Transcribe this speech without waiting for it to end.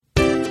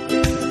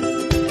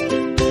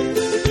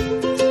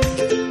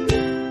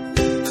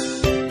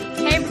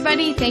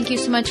Thank you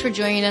so much for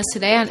joining us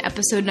today on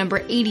episode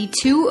number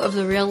 82 of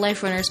the Real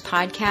Life Runners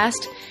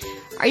podcast.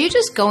 Are you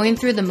just going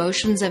through the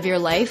motions of your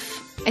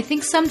life? I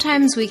think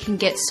sometimes we can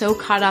get so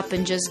caught up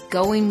in just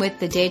going with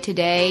the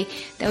day-to-day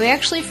that we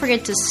actually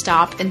forget to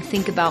stop and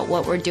think about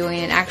what we're doing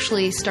and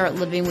actually start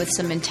living with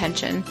some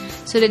intention.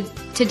 So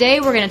today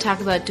we're going to talk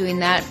about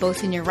doing that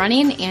both in your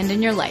running and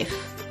in your life.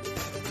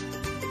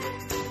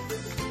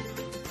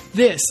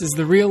 This is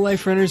the Real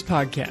Life Runners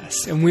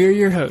podcast, and we're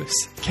your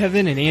hosts,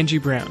 Kevin and Angie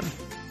Brown.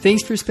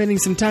 Thanks for spending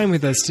some time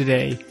with us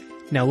today.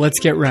 Now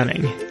let's get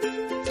running.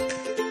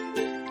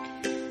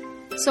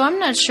 So I'm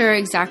not sure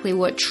exactly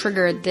what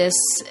triggered this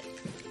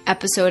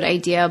episode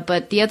idea,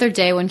 but the other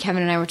day when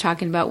Kevin and I were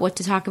talking about what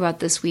to talk about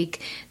this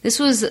week, this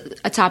was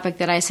a topic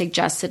that I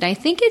suggested. I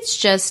think it's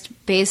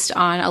just based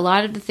on a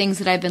lot of the things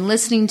that I've been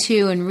listening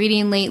to and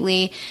reading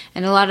lately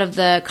and a lot of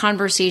the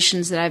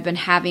conversations that I've been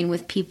having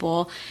with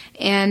people.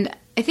 And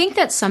I think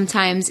that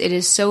sometimes it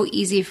is so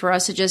easy for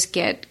us to just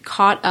get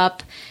caught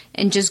up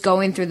and just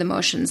going through the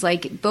motions,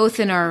 like both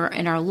in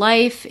our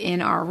life,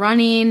 in our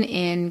running,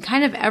 in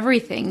kind of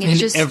everything. It's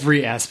just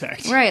every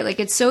aspect. Right. Like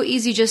it's so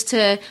easy just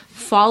to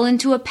fall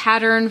into a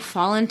pattern,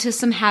 fall into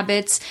some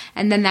habits,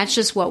 and then that's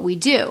just what we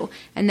do.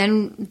 And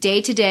then day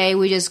to day,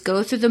 we just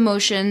go through the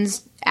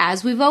motions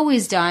as we've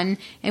always done,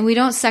 and we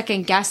don't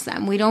second guess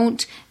them. We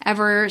don't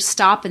ever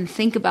stop and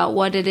think about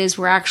what it is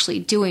we're actually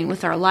doing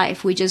with our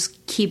life. We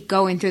just keep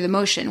going through the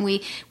motion.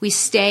 We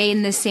stay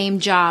in the same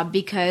job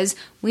because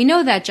we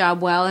know that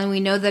job well, and we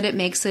know that it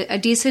makes a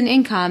decent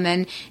income,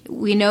 and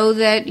we know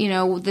that,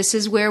 this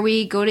is where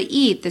we go to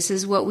eat. This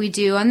is what we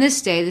do on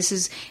this day. This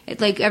is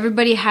like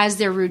everybody has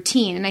their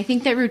routine, and I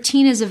think that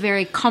routine is a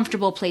very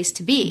comfortable place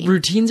to be.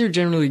 Routines are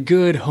generally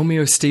good.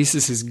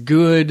 Homeostasis is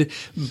good,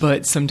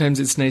 but sometimes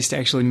it's nice to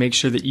actually make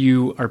sure that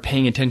you are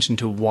paying attention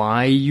to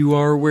why you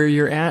are where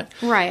you're at.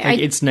 Right. Like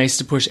it's nice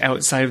to push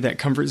outside of that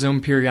comfort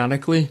zone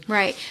periodically.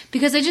 Right.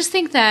 Because I just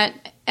think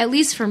that, at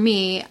least for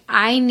me,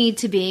 I need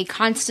to be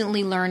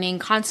constantly learning,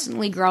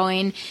 constantly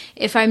growing.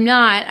 If I'm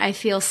not, I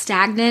feel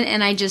stagnant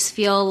and I just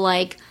feel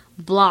like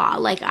blah.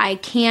 Like I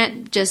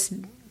can't just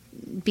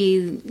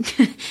be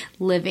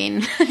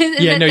living.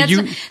 Yeah,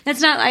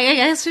 that's not, I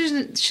guess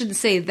I shouldn't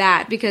say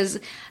that, because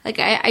like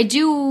I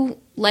do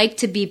like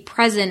to be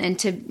present and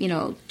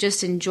to,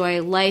 just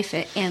enjoy life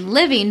and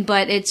living,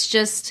 but it's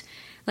just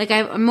like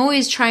I'm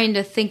always trying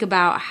to think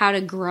about how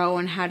to grow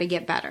and how to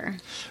get better.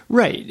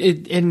 Right.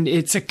 And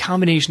it's a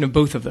combination of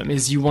both of them.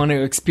 Is you want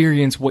to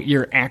experience what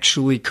you're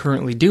actually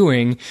currently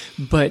doing,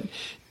 but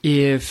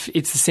if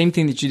it's the same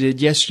thing that you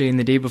did yesterday and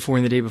the day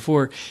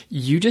before,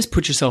 you just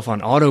put yourself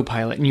on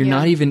autopilot and you're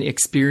not even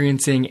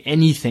experiencing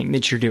anything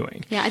that you're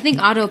doing. Yeah, I think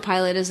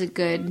autopilot is a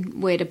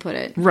good way to put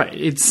it. Right.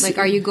 It's like,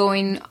 are you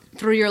going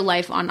through your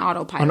life on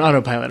autopilot? On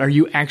autopilot. Are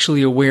you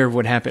actually aware of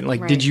what happened?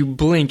 Like, right. Did you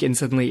blink and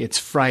suddenly it's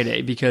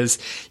Friday? Because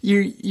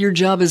your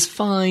job is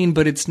fine,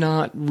 but it's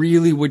not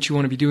really what you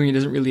want to be doing. It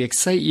doesn't really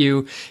excite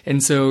you.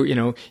 And so,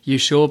 you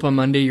show up on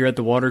Monday, you're at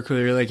the water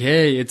cooler, you're like,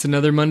 hey, it's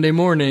another Monday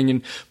morning.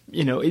 And,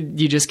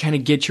 you just kind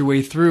of get your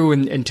way through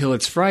until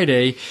it's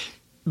Friday.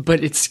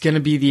 But it's going to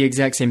be the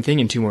exact same thing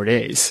in 2 more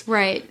days.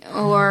 Right.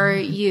 Or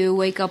you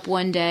wake up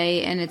one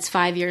day and it's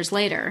 5 years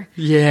later.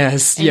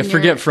 Yes. Yeah,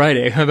 forget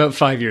Friday. How about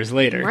 5 years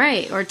later?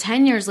 Right. Or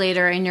 10 years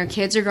later and your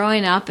kids are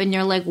growing up and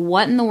you're like,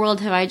 what in the world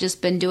have I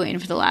just been doing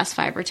for the last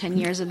 5 or 10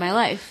 years of my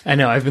life? I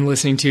know. I've been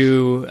listening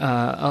to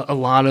a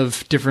lot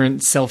of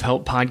different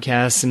self-help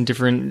podcasts and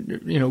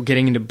different,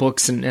 getting into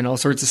books and all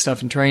sorts of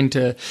stuff and trying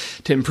to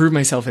improve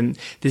myself. And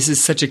this is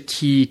such a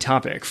key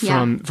topic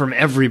from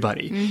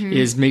everybody,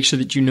 is make sure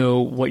that you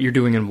know what you're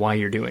doing and why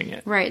you're doing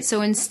it. Right.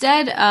 So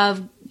instead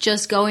of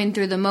just going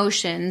through the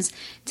motions,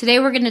 today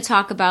we're going to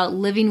talk about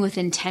living with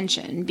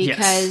intention,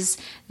 because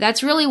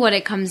that's really what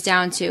it comes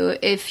down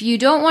to. If you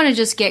don't want to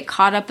just get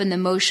caught up in the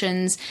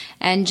motions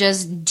and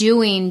just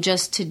doing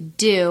just to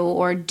do,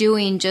 or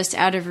doing just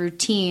out of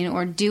routine,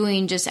 or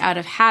doing just out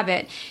of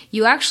habit,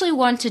 you actually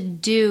want to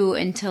do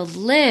and to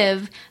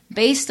live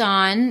based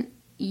on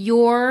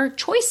your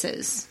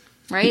choices,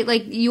 right?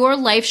 Like your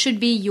life should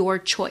be your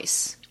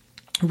choice.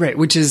 Right,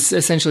 which is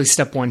essentially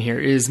step one here,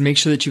 is make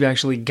sure that you've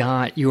actually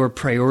got your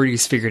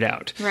priorities figured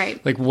out. Right.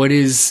 Like what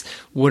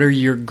are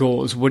your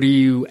goals? What do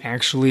you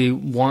actually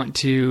want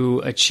to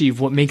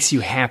achieve? What makes you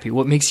happy?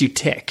 What makes you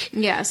tick?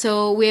 Yeah,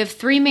 so we have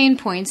 3 main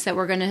points that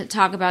we're going to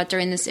talk about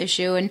during this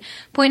issue. And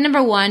point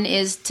number 1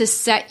 is to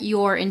set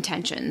your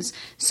intentions.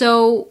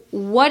 So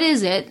what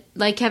is it,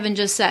 like Kevin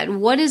just said,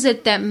 what is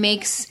it that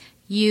makes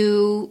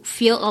you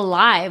feel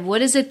alive?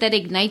 What is it that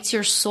ignites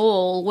your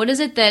soul? What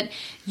is it that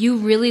you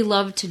really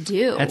love to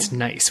do? That's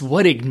nice.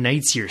 What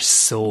ignites your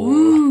soul?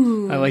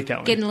 Ooh, I like that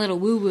one. Getting a little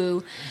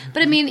woo-woo.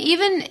 But I mean,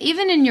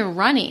 even in your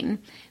running,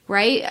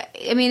 right?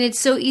 I mean, it's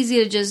so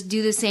easy to just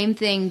do the same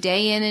thing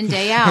day in and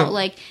day out.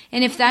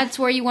 And if that's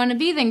where you want to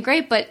be, then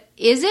great. But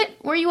is it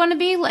where you want to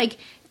be?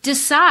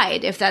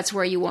 Decide if that's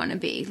where you want to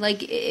be.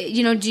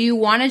 Do you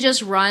want to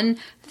just run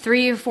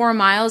 3 or 4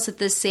 miles at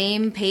the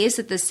same pace,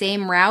 at the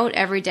same route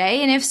every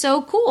day? And if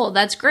so, cool,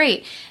 that's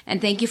great. And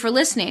thank you for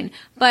listening.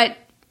 But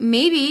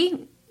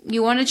maybe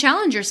you want to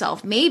challenge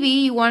yourself. Maybe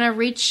you want to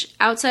reach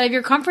outside of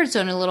your comfort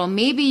zone a little.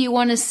 Maybe you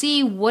want to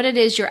see what it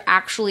is you're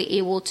actually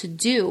able to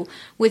do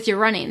with your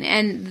running.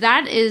 And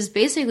that is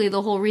basically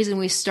the whole reason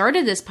we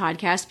started this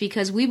podcast,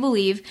 because we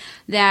believe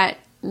that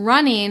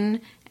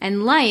running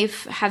and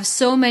life have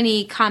so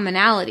many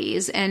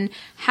commonalities, and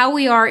how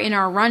we are in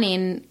our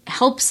running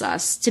helps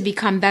us to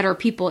become better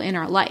people in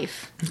our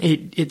life.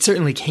 It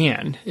certainly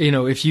can.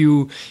 If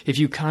you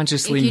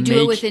consciously if you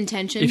do it with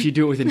intention. If you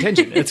do it with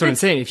intention. That's what I'm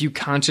saying. If you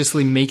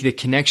consciously make the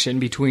connection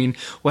between,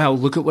 wow,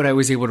 look at what I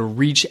was able to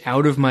reach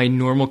out of my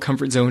normal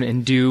comfort zone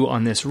and do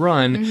on this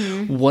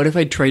run. What if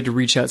I tried to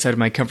reach outside of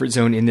my comfort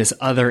zone in this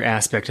other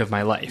aspect of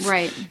my life?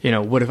 Right.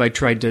 What if I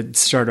tried to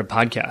start a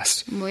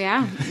podcast? Well,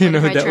 yeah. What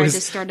if I tried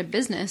to start a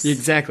business?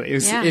 Exactly.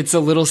 It's a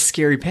little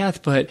scary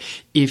path, but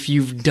if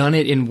you've done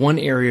it in one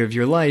area of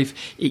your life,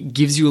 it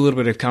gives you a little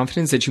bit of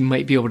confidence that you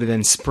might be able to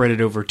then spread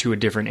it over to a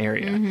different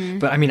area.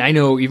 But I mean, I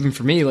know even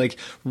for me, like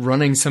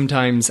running,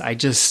 sometimes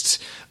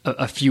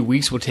a few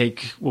weeks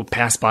will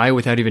pass by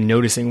without even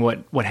noticing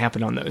what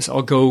happened on those.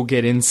 I'll go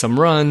get in some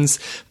runs,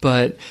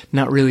 but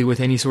not really with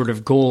any sort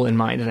of goal in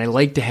mind. And I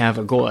like to have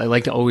a goal. I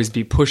like to always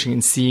be pushing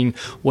and seeing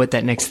what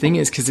that next thing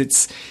is, because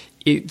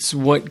it's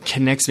what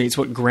connects me. It's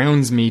what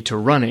grounds me to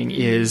running,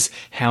 is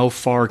how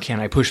far can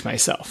I push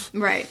myself?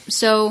 Right.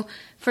 So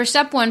for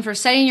step one, for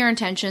setting your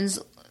intentions,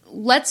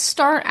 let's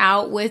start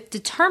out with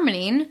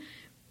determining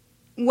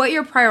what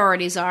your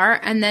priorities are,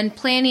 and then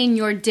planning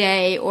your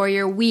day or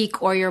your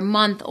week or your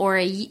month or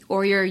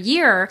your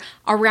year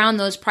around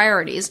those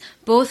priorities,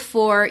 both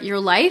for your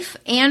life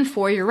and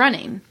for your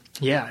running.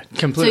 Yeah,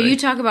 completely. So you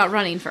talk about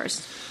running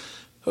first.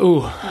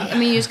 Oh, I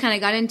mean, you just kind of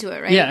got into it,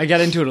 right? Yeah, I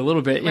got into it a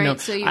little bit. Right,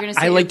 so you're going to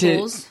set your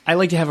goals? I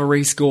like to have a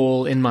race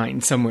goal in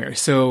mind somewhere.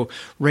 So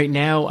right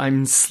now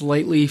I'm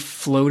slightly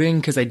floating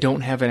because I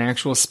don't have an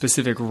actual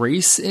specific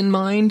race in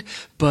mind,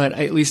 but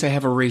at least I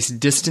have a race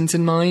distance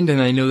in mind,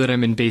 and I know that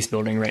I'm in base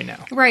building right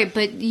now. Right,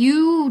 but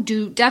you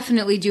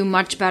definitely do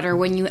much better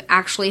when you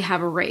actually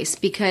have a race,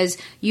 because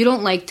you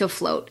don't like to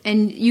float.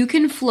 And you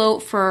can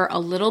float for a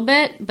little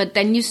bit, but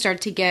then you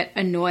start to get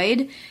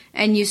annoyed.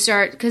 And you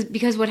start,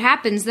 because what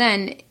happens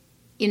then,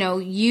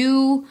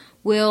 you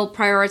will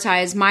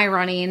prioritize my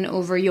running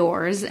over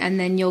yours, and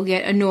then you'll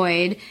get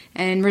annoyed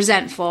and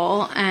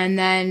resentful, and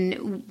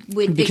then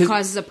it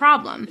causes a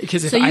problem.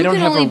 Because if I don't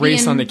have a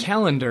race on the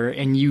calendar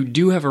and you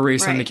do have a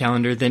race on the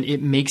calendar, then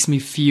it makes me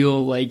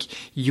feel like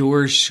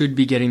yours should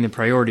be getting the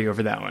priority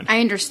over that one.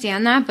 I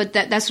understand that, but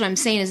that's what I'm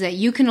saying, is that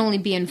you can only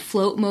be in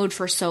float mode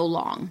for so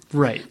long.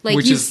 Right,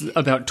 which is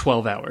about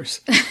 12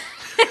 hours.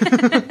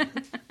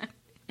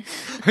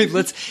 I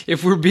mean,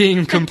 if we're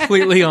being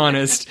completely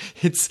honest,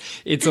 it's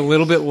a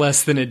little bit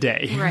less than a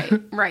day.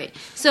 Right.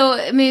 So,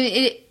 I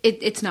mean,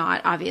 it's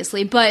not,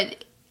 obviously,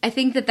 but I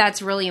think that that's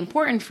really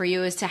important for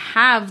you, is to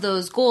have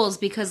those goals,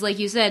 because like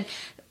you said,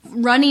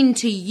 running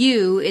to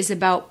you is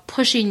about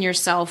pushing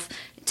yourself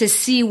to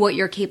see what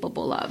you're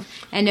capable of.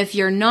 And if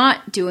you're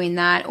not doing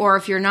that, or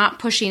if you're not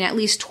pushing at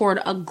least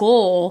toward a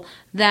goal,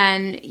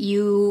 then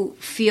you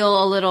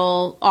feel a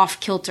little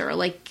off kilter,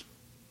 like,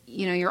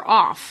 you're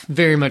off.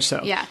 Very much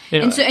so. Yeah.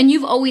 And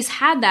you've always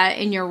had that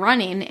in your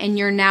running, and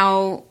you're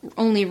now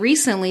only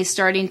recently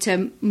starting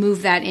to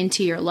move that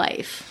into your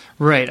life.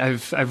 Right.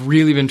 I've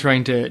really been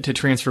trying to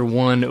transfer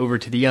one over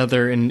to the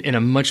other in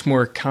a much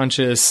more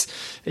conscious,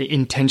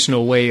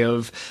 intentional way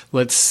of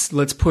let's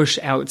push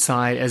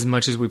outside as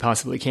much as we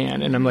possibly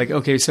can. And I'm like,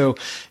 okay, so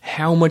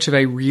how much have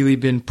I really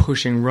been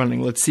pushing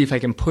running? Let's see if I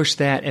can push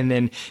that and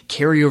then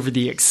carry over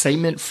the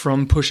excitement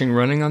from pushing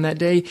running on that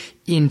day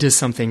into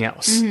something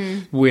else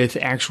with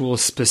actual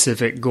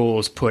specific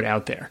goals put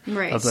out there.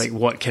 Right. Of like,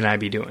 what can I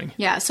be doing?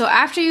 Yeah. So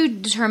after you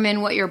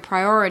determine what your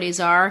priorities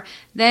are,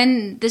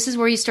 then this is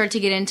where you start to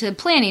get into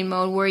planning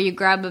mode, where you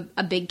grab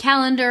a big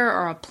calendar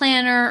or a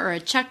planner or a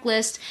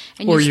checklist,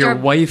 and your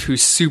wife who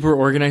super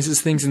organizes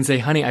things and say,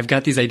 honey, I've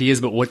got these ideas,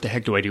 but what the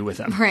heck do I do with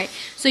them? Right.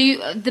 So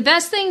the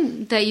best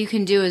thing that you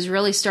can do is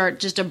really start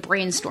just a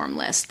brainstorm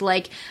list.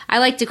 Like, I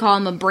like to call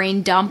them a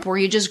brain dump, where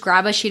you just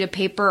grab a sheet of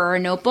paper or a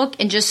notebook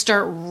and just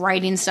start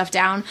writing stuff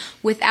down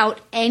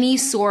without any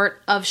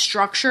sort of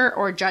structure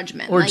or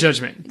judgment.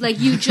 Like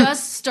you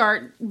just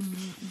start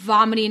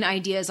vomiting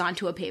ideas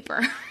onto a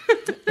paper.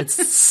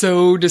 It's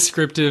so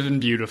descriptive and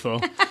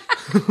beautiful.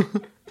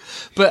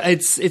 But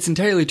it's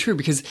entirely true,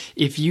 because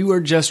if you are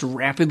just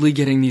rapidly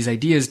getting these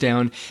ideas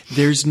down,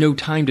 there's no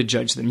time to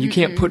judge them. You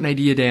can't put an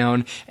idea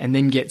down and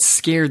then get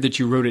scared that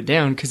you wrote it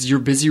down, because you're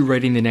busy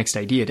writing the next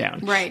idea down.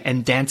 Right.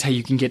 And that's how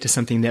you can get to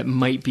something that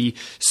might be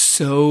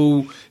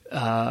so...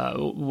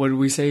 what do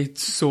we say?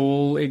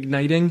 Soul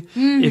igniting.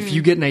 If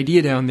you get an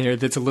idea down there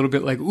that's a little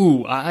bit like,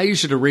 ooh, I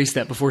should erase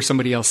that before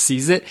somebody else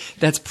sees it,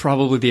 that's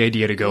probably the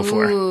idea to go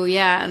for. Ooh,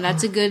 yeah. And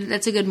that's a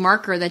good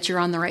marker that you're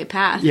on the right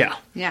path. Yeah.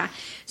 Yeah.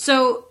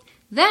 So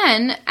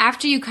then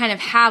after you kind of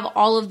have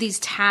all of these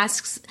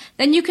tasks,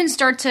 then you can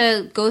start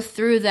to go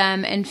through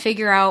them and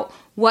figure out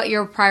what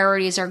your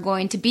priorities are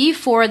going to be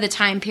for the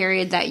time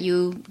period that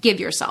you give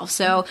yourself.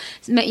 So,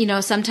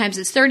 sometimes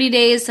it's 30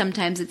 days,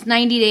 sometimes it's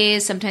 90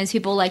 days, sometimes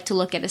people like to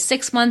look at a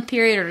 6-month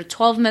period or a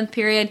 12-month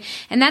period,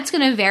 and that's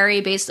going to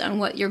vary based on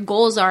what your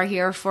goals are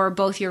here for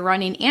both your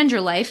running and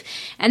your life.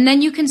 And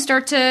then you can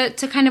start to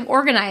kind of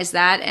organize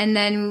that, and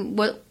then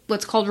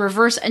what's called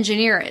reverse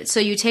engineer it. So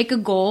you take a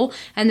goal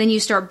and then you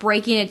start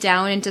breaking it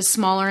down into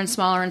smaller and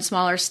smaller and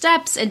smaller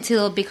steps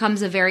until it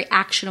becomes a very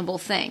actionable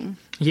thing.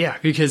 Yeah,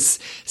 because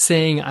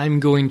saying I'm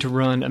going to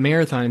run a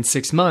marathon in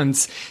 6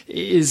 months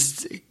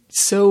is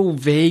so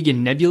vague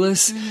and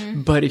nebulous,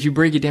 but if you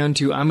break it down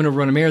to I'm going to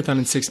run a marathon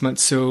in 6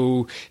 months,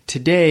 so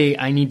today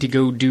I need to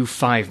go do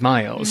 5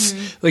 miles.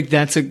 Like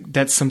that's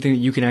something that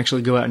you can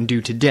actually go out and do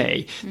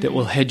today that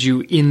will head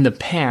you in the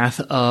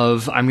path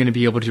of I'm going to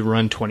be able to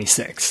run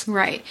 26.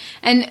 Right.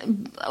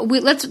 And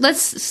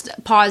let's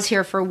pause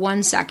here for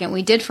 1 second.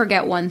 We did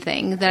forget one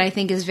thing that I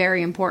think is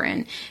very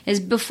important is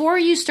before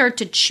you start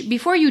to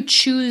before you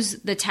choose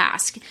the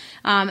task.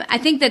 I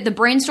think that the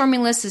brainstorming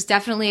list is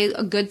definitely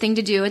a good thing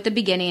to do at the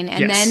beginning.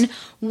 And then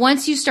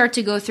once you start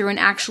to go through and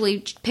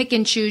actually pick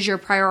and choose your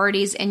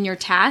priorities and your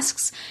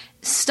tasks,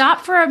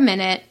 stop for a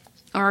minute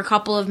or a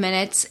couple of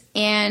minutes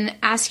and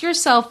ask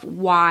yourself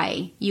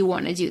why you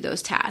want to do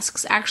those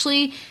tasks.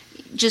 Actually,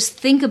 just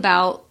think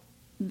about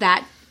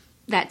that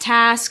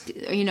task,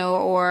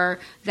 or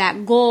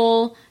that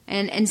goal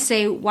and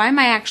say, why am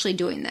I actually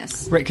doing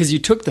this? Right, because you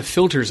took the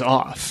filters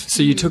off.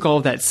 So you took all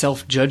of that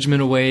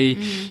self-judgment away.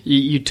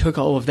 You took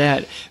all of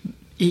that.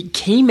 It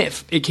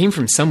came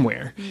from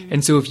somewhere.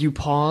 And so if you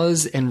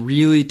pause and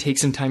really take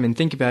some time and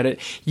think about it,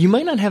 you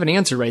might not have an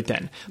answer right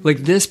then. Like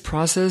this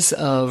process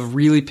of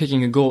really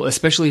picking a goal,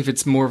 especially if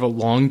it's more of a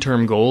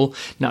long-term goal,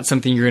 not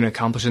something you're going to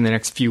accomplish in the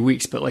next few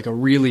weeks, but like a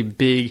really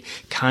big,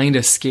 kind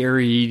of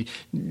scary,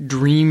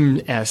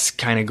 dream-esque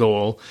kind of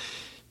goal,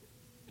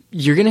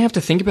 you're going to have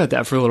to think about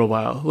that for a little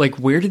while. Like,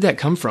 where did that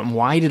come from?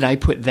 Why did I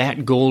put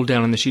that goal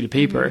down on the sheet of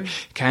paper?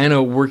 Kind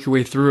of work your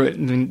way through it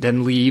and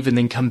then leave and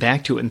then come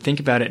back to it and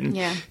think about it and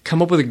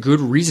come up with a good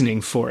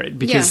reasoning for it,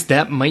 because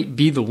that might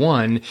be the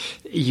one.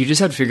 You just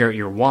have to figure out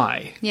your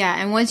why.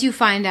 Yeah, and once you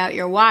find out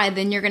your why,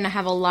 then you're going to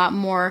have a lot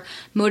more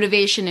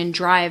motivation and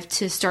drive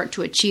to start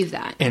to achieve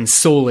that. And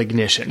soul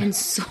ignition. And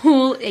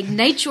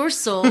ignite your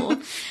soul.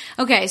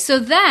 Okay, so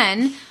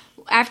then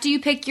after you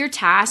pick your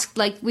task,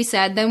 like we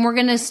said, then we're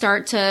going to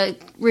start to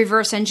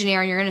reverse engineer,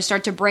 and you're going to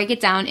start to break it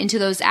down into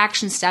those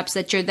action steps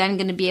that you're then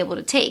going to be able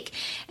to take.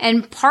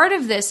 And part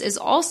of this is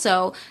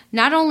also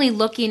not only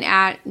looking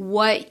at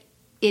what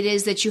it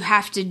is that you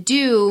have to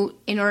do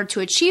in order to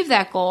achieve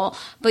that goal,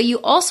 but you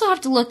also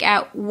have to look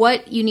at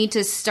what you need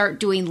to start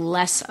doing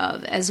less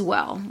of as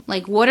well.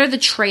 Like, what are the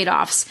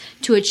trade-offs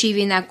to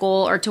achieving that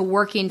goal or to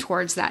working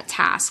towards that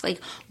task?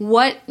 Like,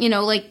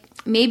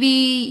 maybe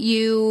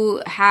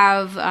you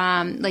have,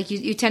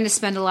 you tend to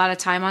spend a lot of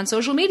time on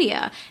social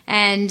media,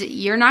 and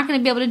you're not going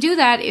to be able to do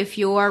that if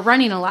you're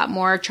running a lot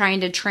more,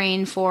 trying to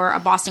train for a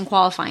Boston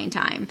qualifying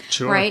time,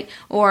 right?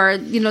 Or,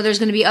 there's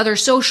going to be other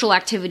social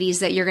activities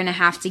that you're going to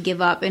have to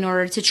give up in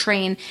order to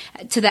train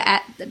to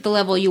the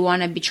level you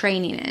want to be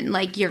training in.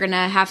 Like, you're going to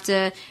have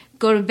to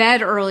go to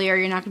bed earlier.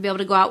 You're not going to be able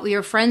to go out with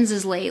your friends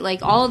as late.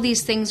 Like, all of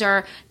these things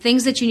are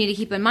things that you need to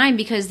keep in mind,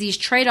 because these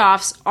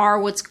trade-offs are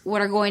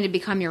what are going to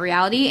become your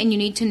reality, and you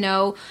need to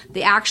know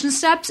the action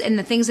steps and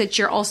the things that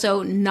you're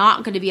also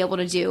not going to be able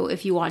to do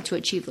if you want to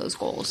achieve those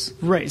goals.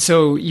 Right.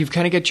 So you've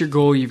kind of got your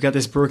goal. You've got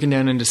this broken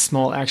down into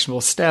small actionable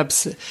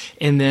steps,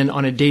 and then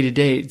on a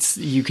day-to-day,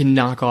 you can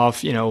knock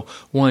off,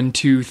 1,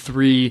 2,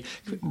 3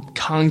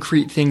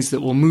 concrete things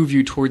that will move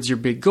you towards your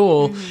big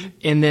goal,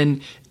 and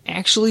then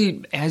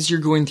actually, as you're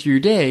going through your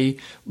day,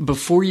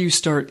 before you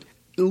start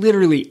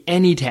literally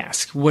any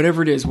task,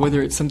 whatever it is,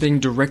 whether it's something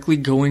directly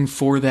going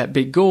for that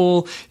big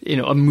goal,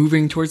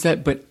 moving towards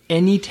that, but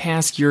any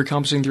task you're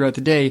accomplishing throughout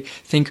the day,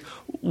 think,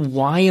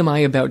 why am I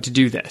about to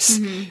do this?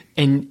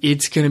 And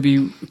it's going to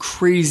be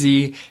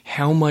crazy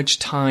how much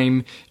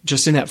time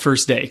just in that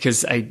first day,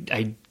 because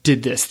I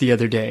did this the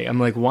other day. I'm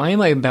like, why am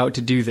I about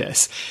to do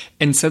this?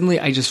 And suddenly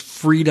I just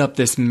freed up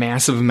this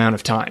massive amount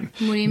of time.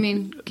 What do you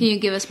mean? Can you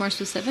give us more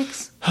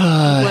specifics?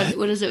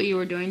 What is it you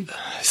were doing?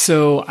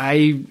 So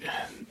I'm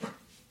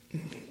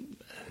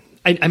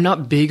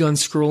not big on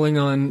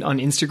scrolling on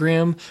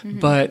Instagram,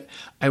 but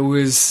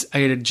I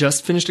had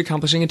just finished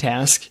accomplishing a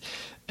task.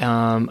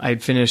 I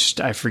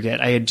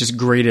had just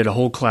graded a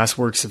whole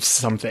classworks of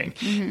something.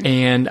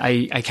 And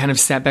I kind of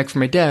sat back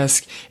from my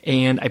desk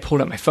and I pulled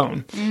out my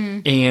phone.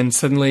 And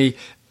suddenly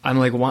I'm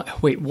like,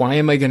 why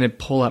am I going to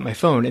pull out my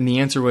phone? And the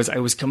answer was I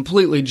was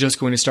completely just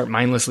going to start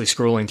mindlessly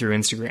scrolling through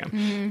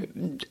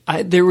Instagram.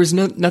 There was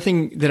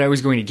nothing that I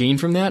was going to gain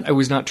from that. I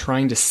was not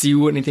trying to see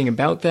anything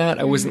about that.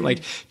 I wasn't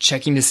like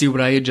checking to see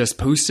what I had just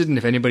posted and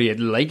if anybody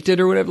had liked it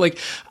or whatever. Like,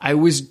 I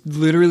was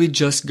literally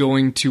just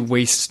going to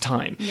waste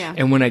time. Yeah.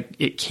 And when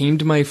it came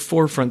to my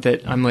forefront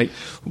that I'm like,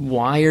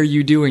 why are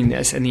you doing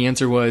this? And the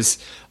answer was,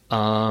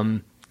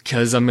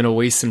 because I'm going to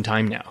waste some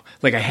time now.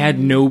 Like, I had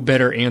no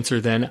better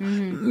answer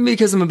than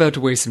because I'm about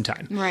to waste some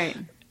time. Right.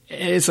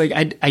 it's like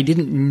I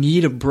didn't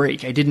need a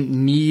break. I didn't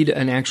need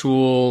an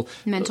actual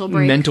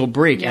mental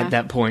break at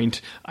that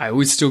point. I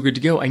was still good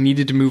to go. I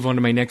needed to move on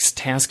to my next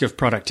task of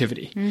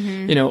productivity.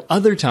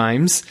 Other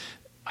times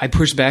I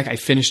push back, I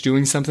finish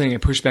doing something, I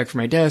push back from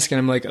my desk, and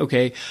I'm like,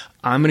 okay,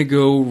 I'm going to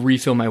go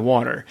refill my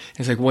water. And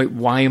it's like,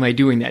 why am I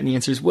doing that? And the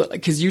answer is, well,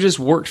 because you just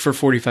worked for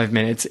 45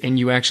 minutes and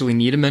you actually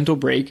need a mental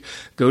break.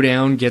 Go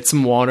down, get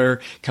some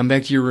water, come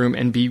back to your room,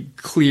 and be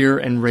clear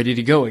and ready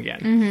to go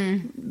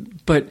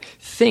again. But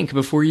think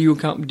before you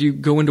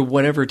go into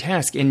whatever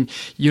task, and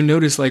you'll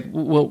notice, like,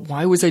 well,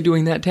 why was I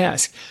doing that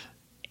task?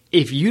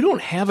 If you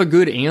don't have a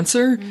good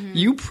answer,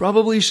 you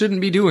probably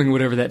shouldn't be doing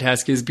whatever that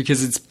task is,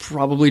 because it's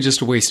probably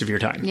just a waste of your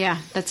time. Yeah,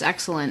 that's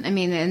excellent. I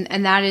mean,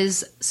 and that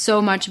is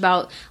so much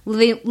about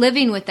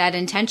living with that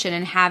intention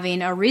and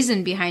having a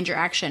reason behind your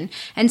action.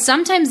 And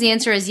sometimes the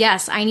answer is,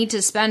 yes, I need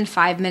to spend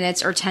 5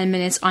 minutes or 10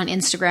 minutes on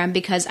Instagram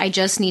because I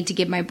just need to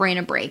give my brain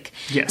a break.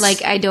 Yes.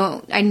 Like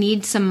I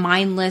need some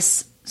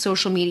mindless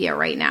social media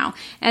right now.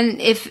 And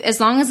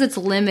as long as it's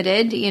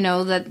limited,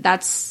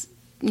 that's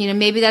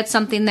maybe that's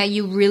something that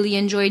you really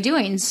enjoy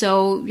doing.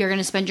 So you're going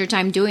to spend your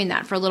time doing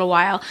that for a little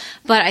while.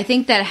 But I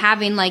think that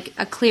having like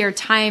a clear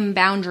time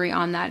boundary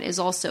on that is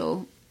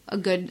also a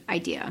good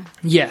idea.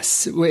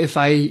 Yes. If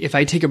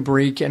I take a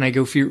break and I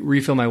go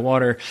refill my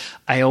water,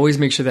 I always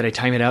make sure that I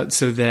time it out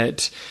so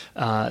that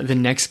the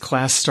next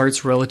class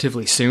starts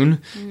relatively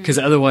soon. Because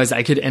otherwise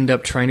I could end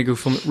up trying to go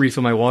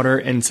refill my water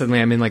and suddenly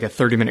I'm in like a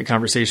 30-minute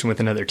conversation with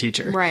another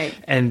teacher. Right.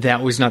 And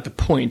that was not the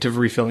point of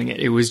refilling it.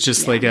 It was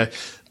just like a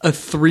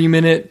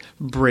 3-minute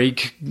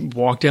break,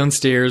 walk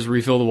downstairs,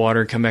 refill the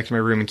water, come back to my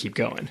room and keep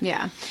going.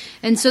 Yeah.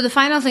 And so the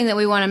final thing that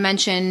we want to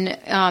mention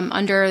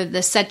under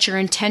the set your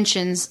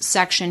intentions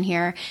section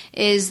here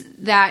is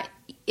that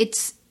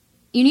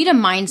you need a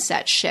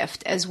mindset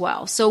shift as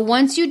well. So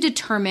once you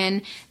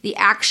determine the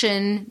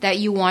action that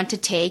you want to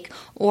take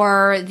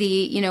or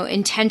the,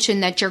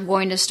 intention that you're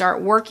going to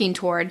start working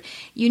toward,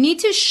 you need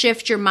to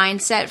shift your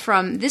mindset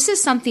from this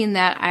is something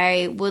that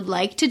I would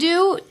like to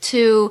do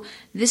to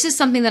this is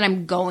something that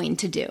I'm going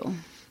to do.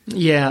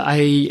 Yeah,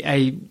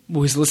 I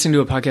was listening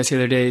to a podcast the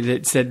other day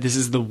that said this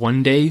is the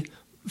one day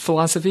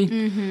philosophy.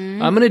 I'm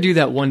going to do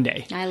that one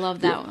day. I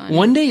love that one.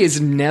 One day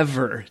is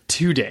never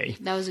 2 day.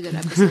 That was a good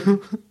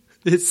episode.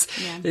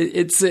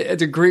 It's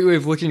a great way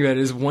of looking at it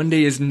is one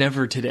day is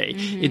never today.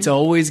 It's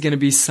always going to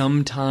be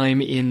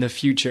sometime in the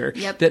future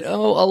that,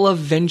 I'll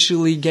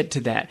eventually get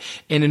to that.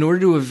 And in order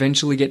to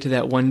eventually get to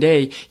that one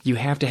day, you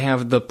have to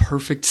have the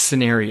perfect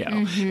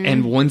scenario.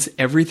 And once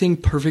everything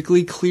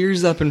perfectly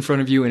clears up in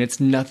front of you and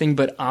it's nothing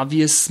but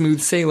obvious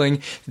smooth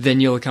sailing,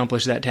 then you'll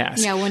accomplish that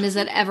task. Yeah, when does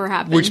that ever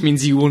happen? Which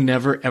means you will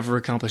never ever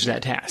accomplish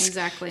that task.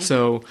 Exactly.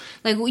 So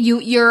like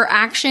your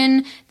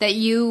action that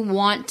you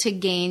want to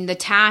gain, the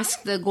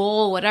task, the goal,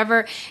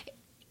 whatever,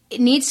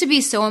 it needs to be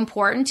so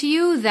important to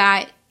you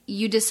that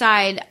you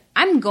decide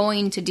I'm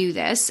going to do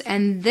this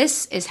and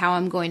this is how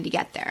I'm going to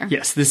get there.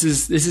 Yes, this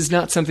is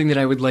not something that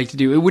I would like to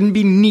do. It wouldn't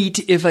be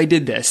neat if I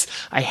did this.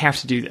 I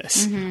have to do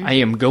this. I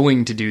am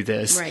going to do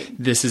this. Right.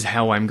 This is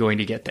how I'm going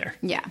to get there.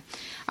 Yeah.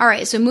 All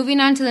right, so moving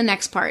on to the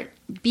next part.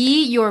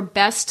 Be your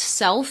best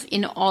self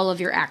in all of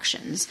your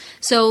actions.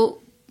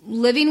 So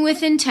living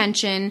with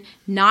intention,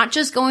 not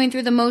just going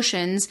through the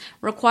motions,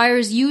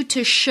 requires you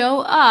to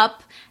show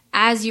up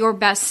as your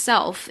best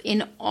self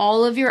in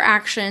all of your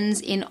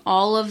actions, in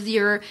all of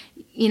your,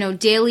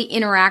 daily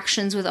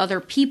interactions with other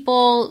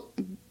people.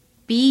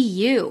 Be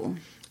you.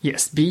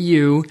 Yes, be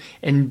you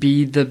and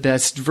be the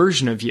best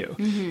version of you.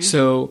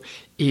 So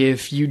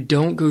if you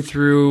don't go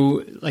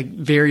through like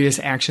various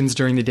actions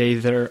during the day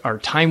that are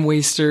time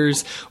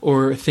wasters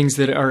or things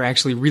that are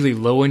actually really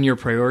low on your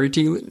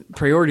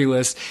priority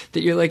list,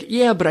 that you're like,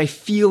 yeah, but I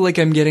feel like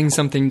I'm getting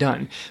something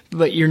done,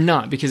 but you're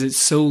not because it's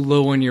so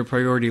low on your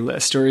priority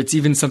list, or it's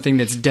even something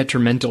that's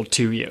detrimental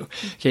to you.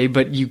 Okay,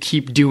 but you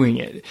keep doing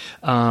it.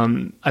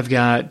 I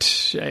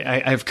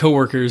have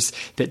coworkers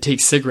that take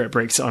cigarette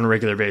breaks on a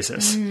regular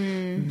basis.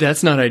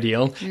 That's not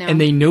ideal,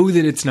 and they know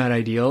that it's not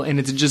ideal, and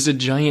it's just a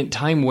giant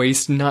time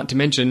waste. Not to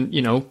mention,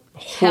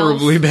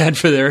 horribly bad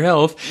for their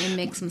health. It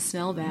makes them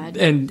smell bad.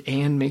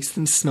 And makes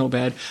them smell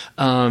bad.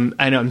 And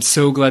I'm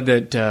so glad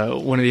that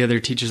one of the other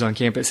teachers on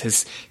campus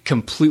has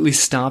completely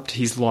stopped.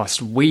 He's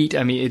lost weight.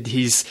 I mean,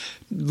 he's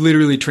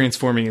literally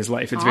transforming his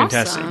life. It's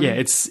fantastic. Yeah,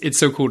 it's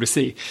so cool to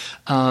see.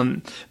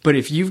 But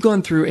if you've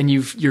gone through and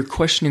you're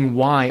questioning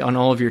why on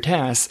all of your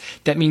tasks,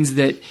 that means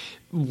that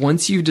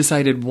once you've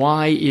decided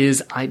why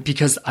is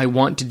because I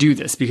want to do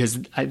this, because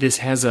this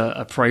has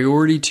a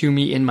priority to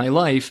me in my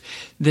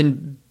life,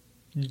 then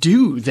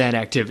do that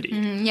activity.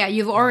 Yeah,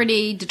 you've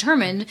already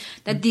determined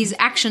that these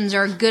actions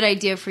are a good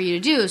idea for you to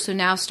do, so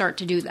now start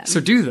to do them. So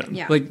do them.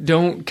 Yeah. Like,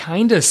 don't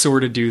kind of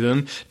sort of do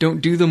them.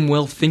 Don't do them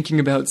while thinking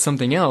about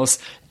something else.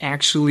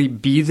 actually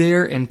be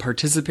there and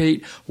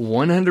participate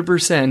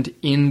 100%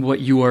 in what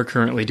you are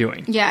currently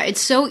doing. Yeah,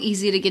 it's so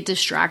easy to get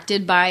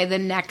distracted by the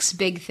next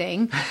big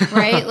thing,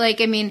 right?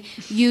 Like, I mean,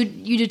 you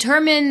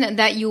determine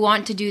that you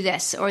want to do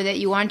this or that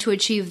you want to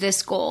achieve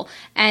this goal,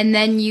 and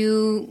then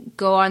you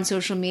go on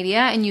social media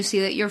and you see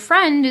that your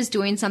friend is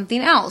doing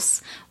something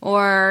else,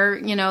 or,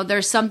 you know,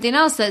 there's something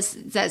else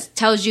that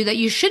tells you that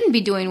you shouldn't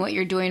be doing what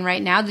you're doing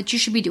right now, that you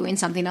should be doing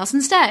something else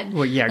instead.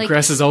 Well, yeah, like,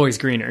 grass is always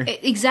greener.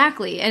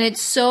 Exactly. And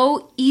it's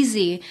so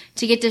easy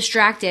to get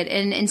distracted.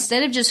 And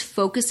instead of just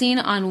focusing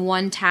on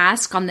one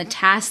task, on the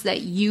task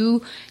that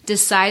you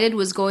decided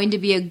was going to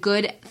be a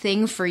good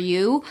thing for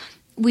you,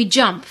 we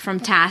jump from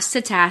task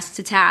to task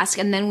to task,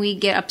 and then we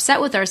get upset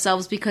with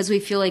ourselves because we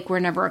feel like we're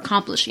never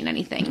accomplishing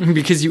anything.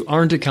 Because you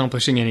aren't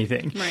accomplishing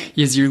anything. Right.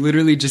 Yes, you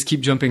literally just keep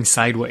jumping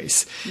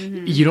sideways.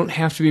 Mm-hmm. You don't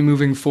have to be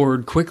moving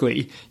forward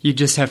quickly. You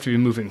just have to be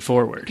moving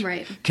forward.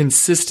 Right.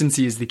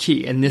 Consistency is the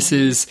key, and this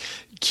is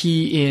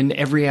key in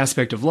every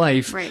aspect of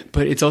life, right.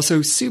 But it's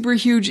also super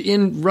huge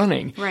in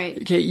running. Right.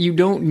 Okay, you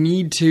don't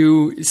need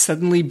to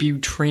suddenly be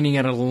training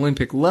at an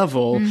Olympic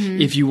level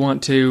if you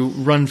want to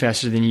run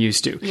faster than you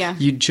used to. Yeah.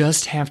 You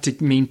just have to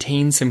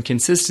maintain some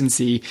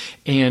consistency,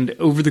 and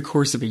over the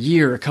course of a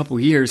year, a couple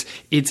of years,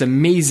 it's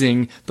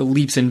amazing the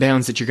leaps and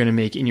bounds that you're going to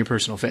make in your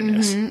personal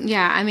fitness. Mm-hmm.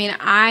 Yeah, I mean,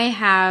 I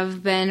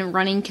have been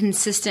running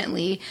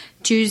consistently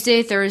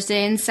Tuesday,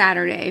 Thursday, and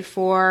Saturday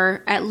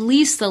for at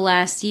least the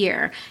last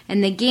year.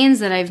 And the gains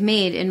that I've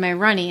made in my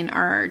running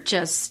are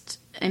just,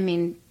 I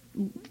mean,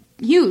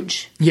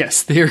 huge.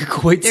 Yes, they're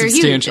quite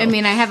substantial. Huge. I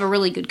mean, I have a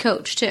really good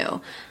coach, too.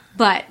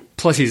 But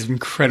plus, he's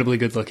incredibly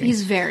good looking.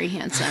 He's very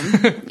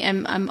handsome.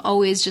 I'm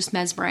always just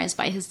mesmerized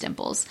by his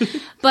dimples.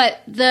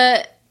 But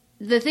the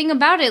thing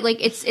about it,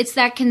 like, it's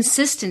that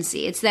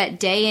consistency. It's that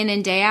day in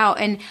and day out.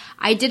 And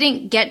I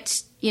didn't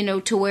get, you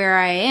know, to where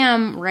I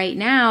am right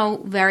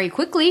now very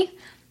quickly.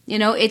 You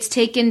know, it's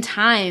taken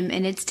time,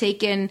 and it's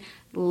taken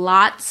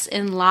lots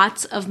and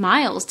lots of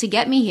miles to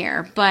get me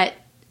here. But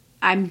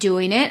I'm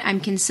doing it. I'm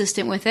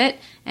consistent with it.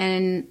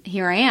 And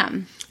here I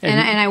am. And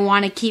I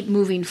want to keep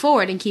moving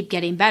forward and keep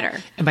getting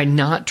better. And by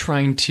not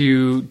trying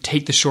to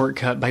take the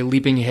shortcut by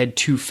leaping ahead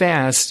too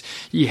fast,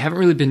 you haven't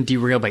really been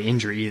derailed by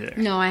injury either.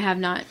 No, I have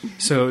not.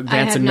 So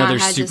that's another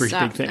super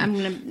big thing. I'm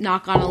going to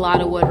knock on a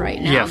lot of wood right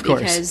now. Yeah, of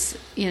course. Because,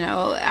 you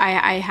know,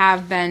 I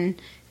have been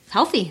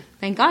healthy.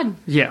 Thank God.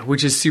 Yeah,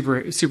 which is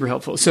super, super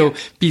helpful. So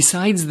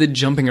besides the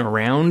jumping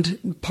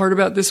around part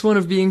about this one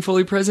of being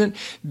fully present,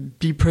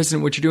 be present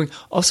in what you're doing.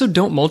 Also,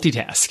 don't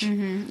multitask.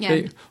 Mm-hmm.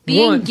 Yeah.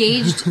 Be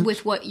engaged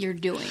with what you're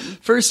doing.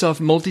 First off,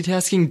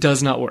 multitasking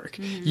does not work.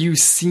 Mm-hmm. You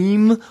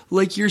seem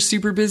like you're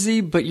super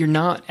busy, but you're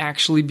not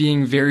actually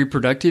being very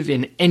productive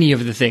in any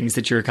of the things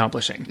that you're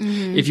accomplishing.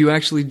 Mm-hmm. If you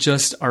actually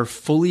just are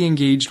fully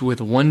engaged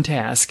with one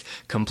task,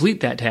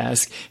 complete that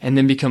task, and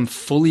then become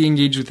fully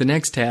engaged with the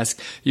next task,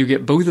 you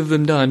get both of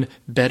them done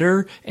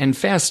better and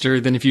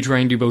faster than if you try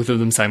and do both of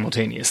them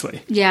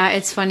simultaneously. Yeah,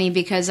 it's funny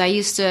because I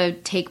used to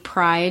take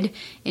pride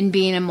in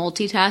being a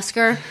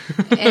multitasker.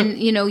 And,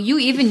 you know,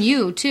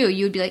 you too,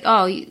 you'd be like,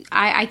 oh,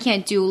 I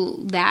can't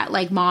do that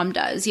like mom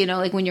does. You know,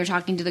 like when you're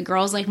talking to the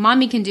girls, like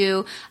mommy can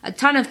do a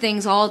ton of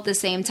things all at the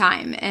same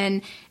time.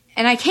 And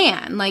I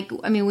can. Like,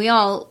 I mean, we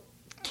all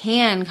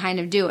can kind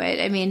of do it.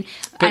 I mean,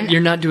 but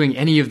you're not doing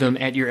any of them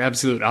at your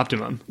absolute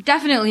optimum.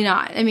 Definitely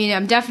not. I mean,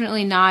 I'm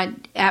definitely not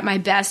at my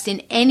best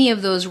in any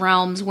of those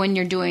realms when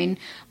you're doing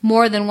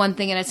more than one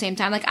thing at the same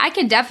time. Like, I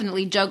can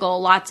definitely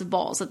juggle lots of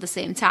balls at the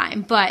same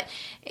time, but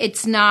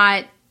it's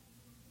not,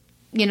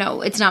 you know,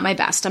 it's not my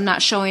best. I'm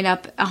not showing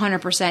up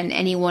 100% in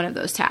any one of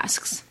those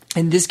tasks.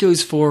 And this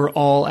goes for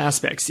all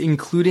aspects,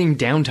 including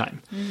downtime.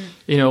 Mm-hmm.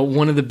 You know,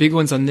 one of the big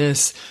ones on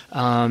this,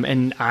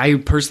 and I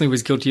personally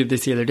was guilty of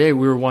this the other day.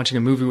 We were watching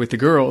a movie with the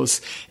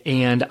girls,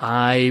 and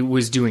I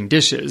was doing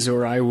dishes,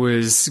 or I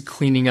was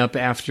cleaning up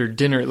after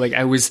dinner. Like,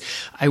 I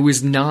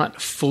was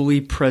not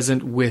fully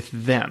present with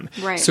them.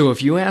 Right. So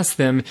if you ask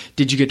them,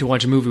 did you get to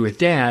watch a movie with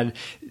Dad?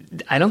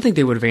 I don't think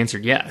they would have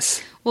answered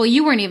yes. Well,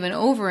 you weren't even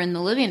over in the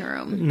living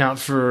room. Not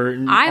for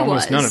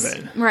almost none of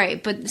it.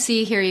 Right, but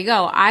see, here you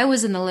go. I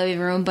was in the living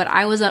room, but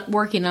I was up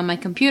working on my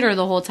computer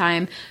the whole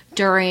time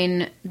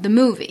during the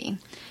movie.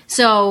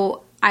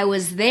 So I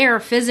was there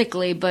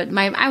physically, but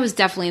I was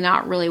definitely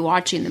not really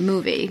watching the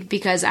movie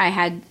because I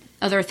had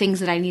other things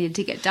that I needed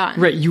to get done.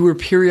 Right. You were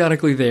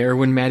periodically there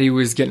when Maddie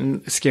was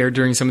getting scared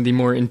during some of the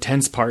more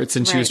intense parts,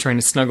 and she was trying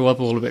to snuggle up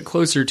a little bit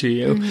closer to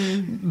you.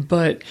 Mm-hmm.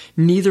 But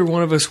neither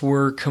one of us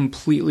were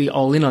completely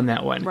all in on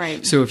that one.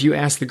 Right. So if you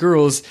ask the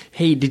girls,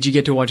 hey, did you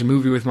get to watch a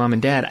movie with Mom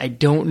and Dad? I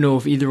don't know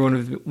if either one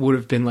of them would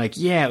have been like,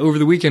 yeah, over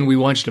the weekend we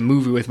watched a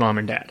movie with Mom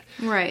and Dad.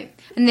 Right.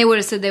 And they would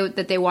have said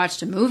that they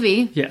watched a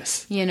movie.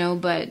 Yes. You know,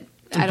 but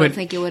I don't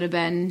think it would have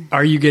been.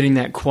 Are you getting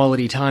that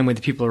quality time with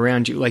the people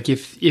around you? Like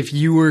if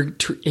you were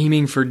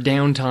aiming for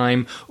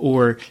downtime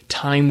or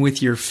time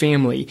with your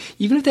family,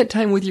 even if that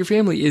time with your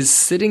family is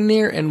sitting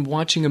there and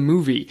watching a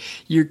movie,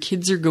 your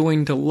kids are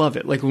going to love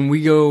it. Like when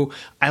we go,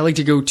 I like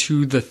to go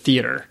to the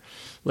theater.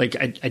 Like,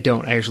 I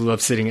don't. I actually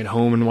love sitting at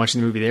home and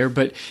watching the movie there.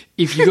 But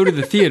if you go to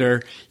the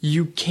theater,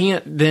 you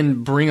can't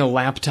then bring a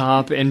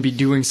laptop and be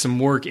doing some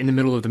work in the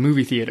middle of the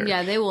movie theater.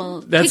 Yeah, they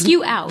will kick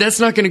you out. That's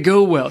not going to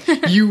go well.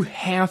 You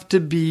have to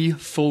be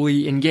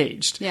fully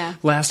engaged. Yeah.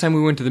 Last time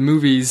we went to the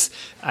movies,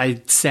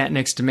 I sat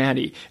next to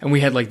Maddie, and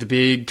we had like the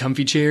big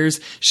comfy chairs.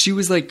 She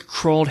was like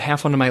crawled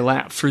half onto my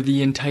lap for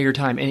the entire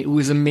time, and it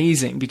was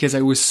amazing because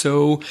I was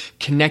so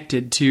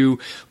connected to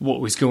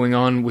what was going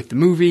on with the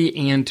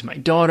movie and to my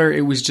daughter.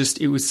 It was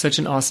such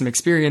an awesome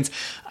experience.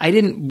 I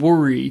didn't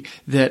worry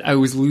that I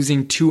was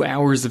losing 2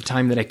 hours of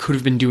time that I could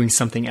have been doing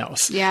something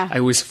else. Yeah. I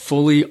was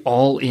fully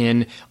all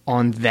in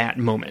on that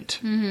moment.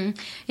 Mm-hmm.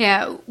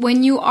 Yeah.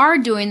 When you are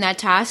doing that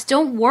task,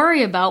 don't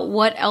worry about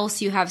what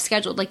else you have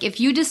scheduled. Like if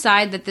you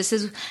decide that this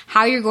is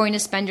how you're going to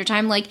spend your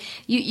time, like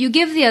you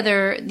give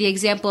the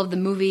example of the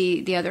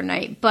movie the other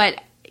night,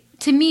 but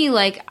to me,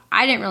 like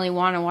I didn't really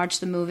want to watch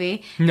the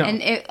movie. No.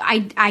 And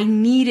I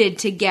needed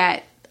to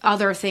get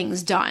other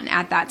things done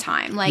at that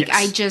time. Like yes.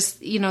 I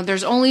just,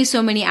 there's only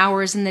so many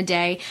hours in the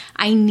day.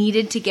 I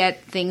needed to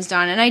get things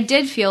done. And I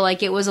did feel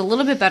like it was a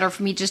little bit better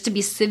for me just to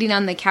be sitting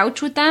on the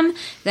couch with them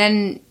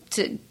than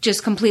to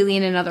just completely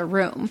in another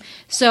room.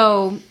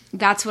 So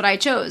that's what I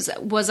chose.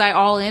 Was I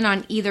all in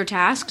on either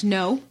task?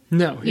 No.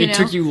 No, it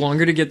took you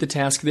longer to get the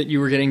task that you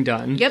were getting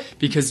done. Yep.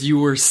 Because you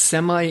were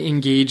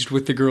semi-engaged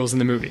with the girls in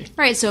the movie.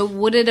 Right, so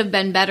would it have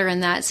been better in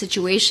that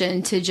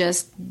situation to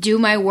just do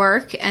my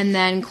work and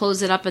then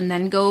close it up and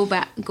then go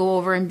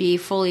over and be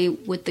fully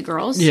with the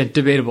girls? Yeah,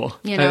 debatable.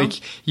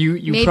 Like you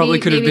maybe, probably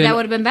could have been. Maybe that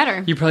would have been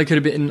better. You probably could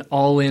have been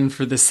all in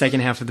for the second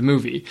half of the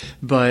movie,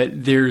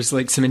 but there's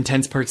like some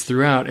intense parts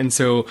throughout, and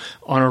so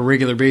on a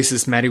regular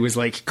basis, Maddie was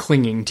like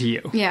clinging to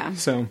you. Yeah.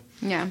 So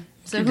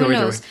who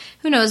knows?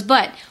 Who knows?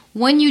 But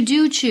when you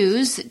do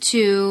choose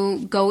to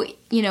go,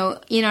 in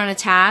on a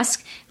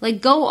task,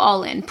 like go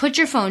all in. Put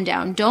your phone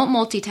down. Don't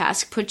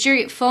multitask. Put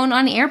your phone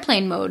on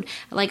airplane mode.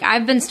 Like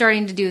I've been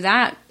starting to do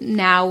that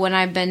now when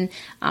I've been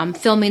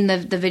filming the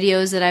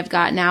videos that I've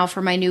got now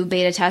for my new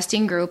beta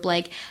testing group.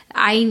 Like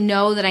I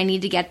know that I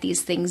need to get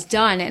these things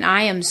done, and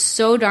I am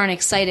so darn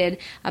excited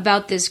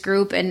about this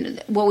group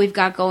and what we've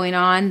got going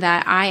on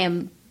that I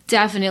am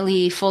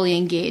definitely fully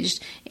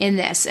engaged in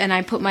this. And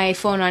I put my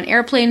phone on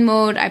airplane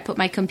mode. I put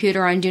my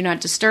computer on do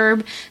not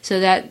disturb so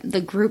that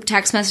the group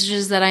text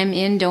messages that I'm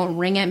in don't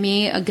ring at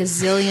me a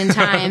gazillion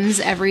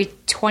times every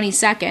 20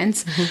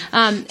 seconds.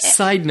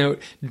 Side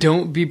note,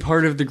 don't be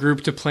part of the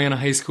group to plan a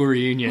high school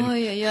reunion. Oh,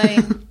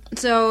 yeah.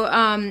 So,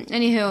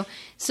 anywho,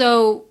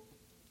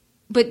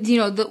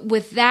 but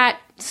with that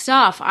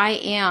stuff, I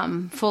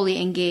am fully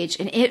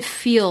engaged, and it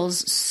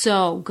feels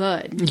so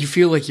good. You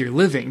feel like you're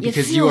living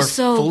because you are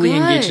so fully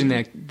good. engaged in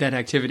that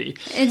activity.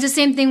 It's the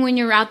same thing when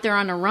you're out there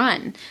on a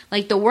run.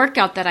 Like the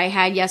workout that I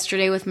had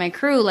yesterday with my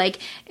crew, like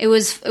it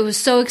was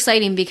so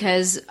exciting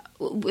because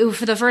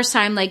for the first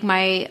time, like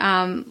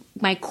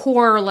my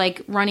core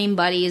like running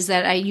buddies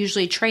that I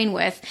usually train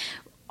with,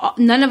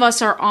 none of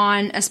us are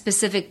on a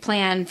specific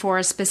plan for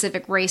a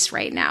specific race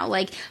right now.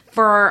 Like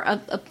for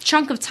a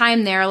chunk of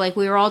time there, like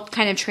we were all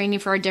kind of training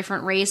for a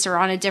different race or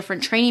on a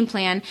different training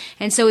plan.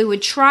 And so we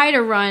would try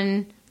to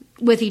run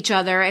with each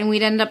other, and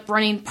we'd end up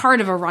running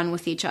part of a run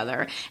with each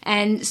other.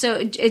 And so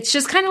it's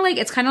just kind of like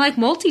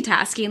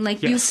multitasking.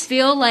 Like you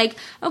feel like,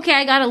 okay,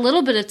 I got a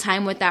little bit of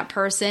time with that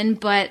person,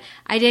 but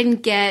I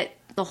didn't get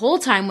the whole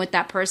time with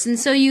that person.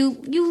 So you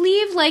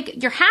leave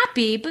like you're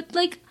happy, but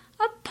like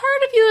a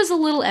part of you is a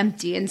little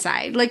empty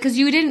inside, like because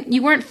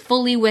you weren't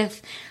fully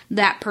with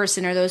that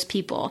person or those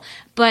people.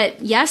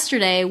 But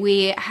yesterday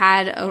we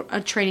had a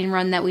training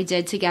run that we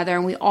did together,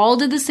 and we all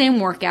did the same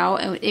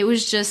workout, and it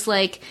was just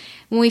like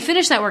when we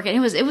finished that workout, it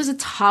was a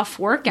tough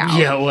workout.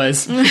 Yeah, it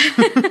was.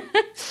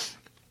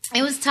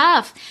 It was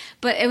tough,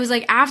 but it was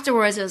like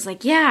afterwards, it was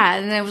like, yeah,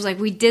 and it was like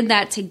we did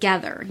that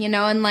together,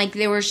 and like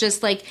there was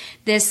just like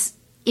this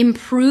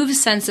improved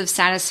sense of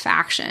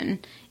satisfaction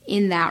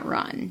in that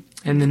run.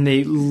 And then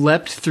they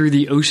leapt through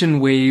the ocean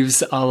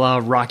waves a la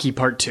Rocky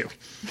Part 2.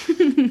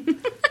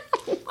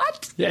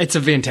 What? Yeah, it's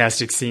a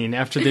fantastic scene.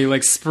 After they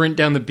like sprint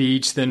down the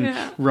beach,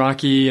 then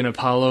Rocky and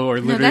Apollo are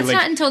literally that's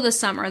not until the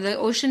summer. The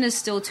ocean is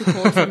still too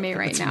cold for me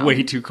right now.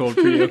 Way too cold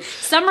for you.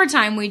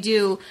 Summertime, we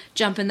do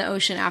jump in the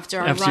ocean after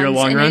our runs, your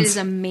long runs? It is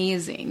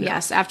amazing. Yeah.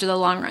 Yes, after the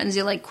long runs.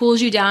 It like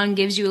cools you down,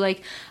 gives you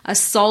like a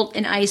salt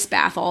and ice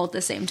bath all at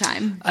the same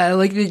time. I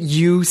like that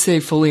you say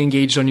fully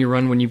engaged on your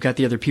run when you've got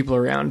the other people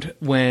around.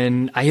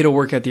 When I hit a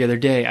workout the other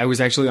day, I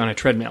was actually on a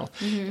treadmill.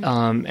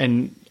 Mm-hmm.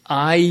 And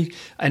I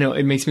know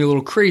it makes me a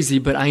little crazy,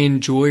 but I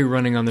enjoy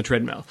running on the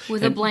treadmill.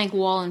 With a blank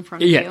wall in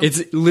front of you. Yeah,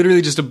 it's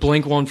literally just a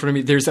blank wall in front of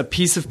me. There's a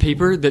piece of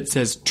paper that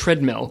says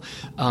treadmill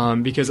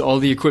because all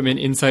the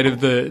equipment inside of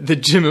the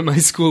gym at my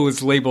school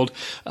is labeled.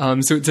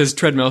 So it says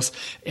treadmills.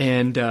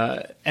 And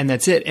and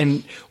that's it.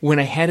 And when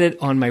I had it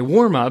on my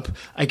warm up,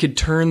 I could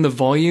turn the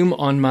volume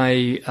on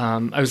my,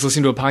 I was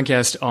listening to a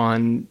podcast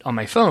on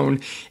my phone,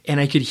 and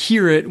I could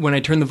hear it when I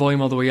turned the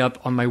volume all the way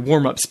up on my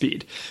warm up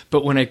speed.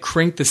 But when I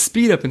cranked the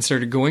speed up and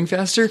started going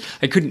faster,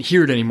 I couldn't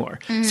hear it anymore.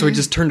 So I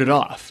just turned it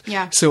off.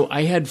 Yeah. So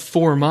I had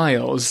 4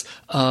 miles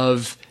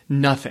of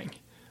nothing.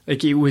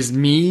 Like, it was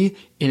me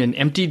in an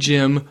empty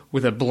gym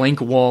with a blank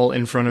wall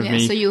in front of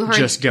me, so you heard,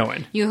 just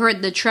going. You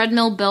heard the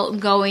treadmill belt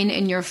going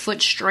and your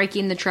foot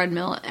striking the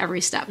treadmill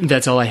every step.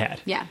 That's all I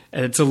had. Yeah.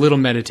 And it's a little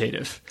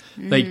meditative.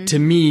 Like, to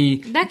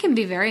me, That can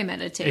be very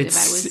meditative,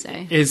 I would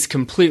say. It's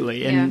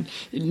completely. And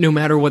no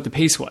matter what the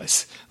pace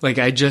was, like,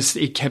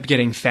 it kept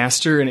getting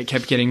faster and it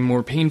kept getting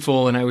more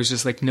painful. And I was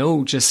just like,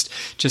 no,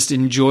 just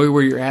enjoy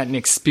where you're at and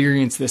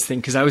experience this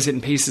thing. Cause I was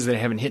hitting paces that I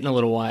haven't hit in a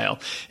little while.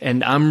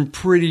 And I'm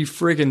pretty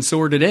friggin'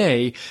 sore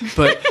today.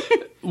 But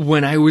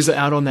when I was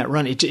out on that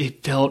run,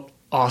 it felt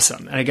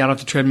awesome. And I got off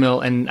the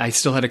treadmill and I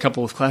still had a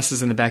couple of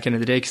classes in the back end of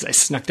the day because I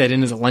snuck that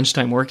in as a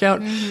lunchtime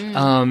workout.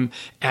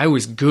 I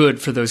was good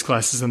for those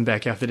classes in the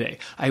back half of the day.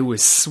 I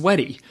was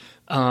sweaty.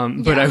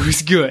 But I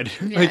was good.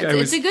 Yeah,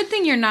 it's a good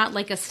thing you're not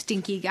like a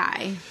stinky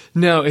guy.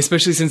 No,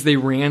 especially since they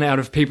ran out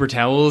of paper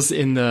towels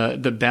in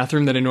the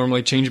bathroom that I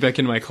normally change back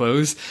into my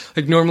clothes.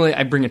 Like, normally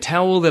I bring a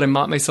towel that I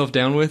mop myself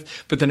down with,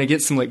 but then I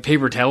get some like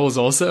paper towels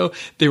also.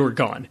 They were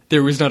gone.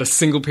 There was not a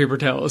single paper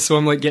towel. So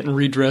I'm like getting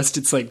redressed.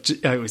 It's like,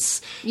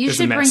 You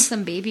should bring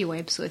some baby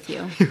wipes with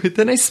you.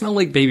 Then I smell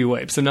like baby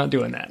wipes. I'm not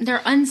doing that.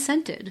 They're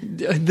unscented.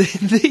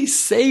 They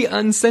say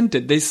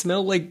unscented. They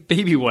smell like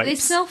baby wipes. They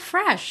smell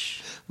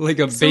fresh. Like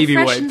a baby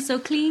fresh wipe. And so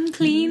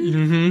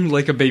clean.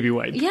 Like a baby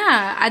wipe.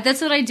 Yeah, that's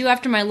what I do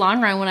after my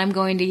long run when I'm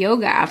going to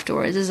yoga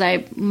afterwards, is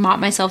I mop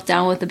myself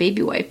down with a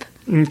baby wipe.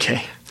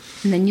 Okay.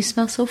 And then you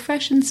smell so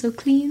fresh and so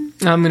clean.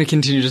 I'm going to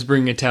continue just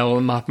bringing a towel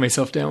and mop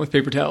myself down with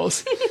paper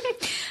towels.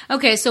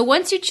 Okay, so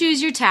once you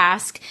choose your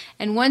task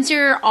and once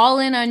you're all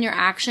in on your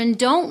action,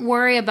 don't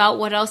worry about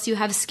what else you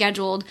have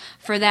scheduled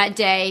for that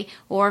day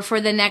or for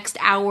the next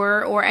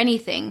hour or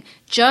anything.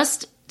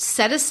 Just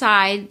set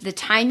aside the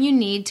time you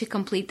need to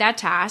complete that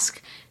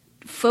task.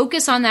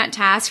 Focus on that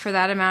task for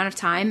that amount of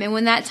time, and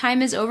when that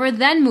time is over,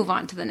 then move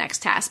on to the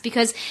next task.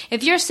 Because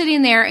if you're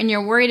sitting there and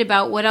you're worried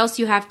about what else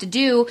you have to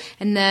do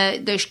and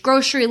the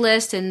grocery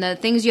list and the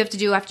things you have to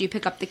do after you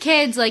pick up the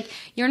kids, like,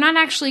 you're not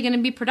actually going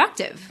to be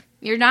productive.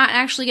 You're not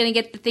actually going to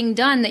get the thing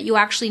done that you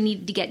actually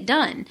need to get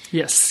done.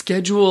 Yes,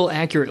 schedule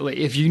accurately.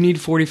 If you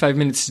need 45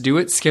 minutes to do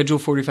it, schedule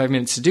 45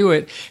 minutes to do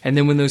it. And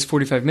then when those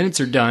 45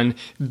 minutes are done,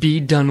 be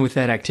done with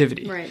that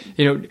activity.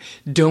 Right.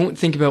 Don't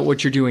think about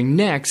what you're doing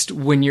next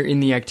when you're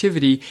in the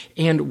activity.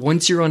 And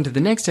once you're on to the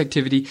next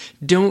activity,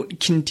 don't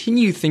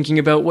continue thinking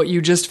about what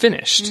you just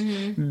finished.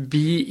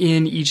 Be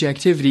in each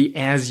activity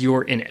as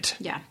you're in it.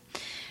 Yeah.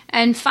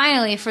 And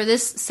finally, for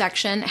this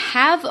section,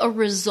 have a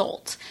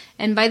result.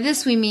 And by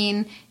this we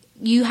mean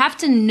you have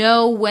to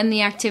know when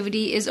the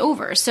activity is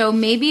over. So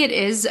maybe it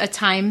is a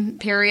time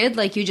period,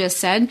 like you just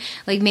said.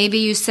 Like, maybe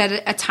you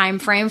set a time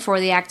frame for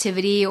the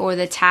activity or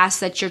the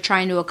task that you're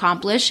trying to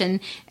accomplish.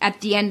 And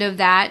at the end of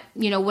that,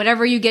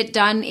 whatever you get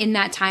done in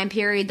that time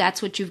period,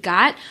 that's what you've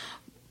got.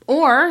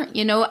 Or,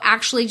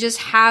 actually just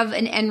have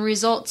an end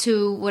result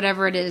to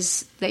whatever it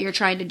is that you're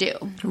trying to do.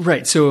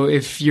 Right. So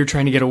if you're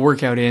trying to get a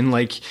workout in,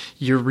 like,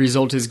 your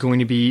result is going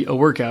to be a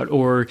workout,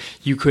 or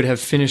you could have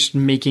finished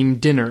making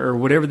dinner or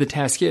whatever the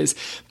task is.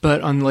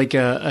 But on like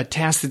a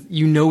task that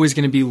is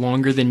going to be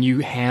longer than you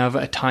have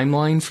a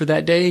timeline for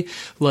that day,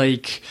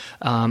 like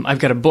I've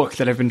got a book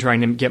that I've been trying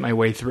to get my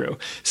way through.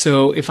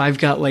 So if I've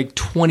got like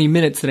 20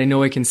 minutes that I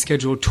know I can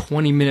schedule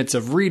 20 minutes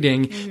of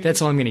reading,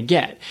 that's all I'm going to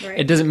get. Right.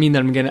 It doesn't mean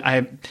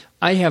that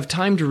I have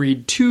time to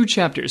read 2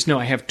 chapters. No,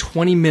 I have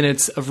 20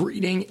 minutes of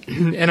reading,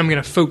 and I'm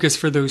going to focus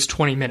for those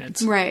 20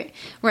 minutes. Right.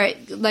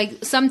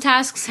 Like, some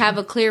tasks have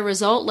a clear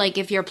result. Like,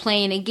 if you're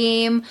playing a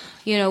game,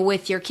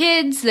 with your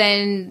kids,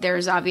 then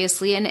there's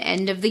obviously an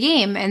end of the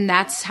game, and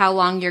that's how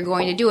long you're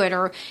going to do it.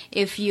 Or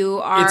if you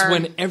are... It's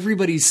when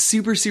everybody's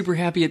super, super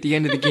happy at the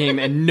end of the game,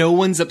 and no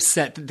one's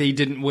upset that they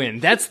didn't win.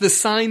 That's the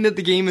sign that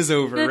the game is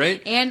over,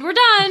 right? And we're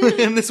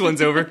done. And this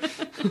one's over.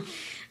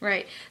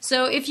 Right.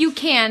 So if you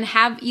can,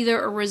 have either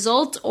a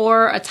result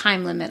or a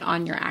time limit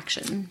on your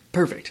action.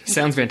 Perfect.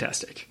 Sounds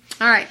fantastic.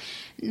 All right.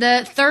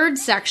 The third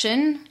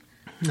section,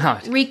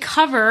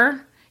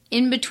 recover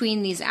in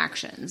between these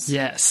actions.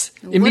 Yes.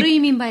 What do you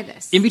mean by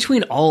this? In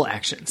between all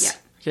actions. Yeah.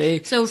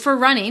 Okay. So for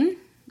running,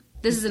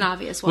 this is an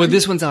obvious one. Well,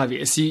 this one's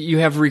obvious. You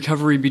have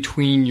recovery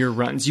between your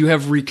runs. You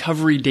have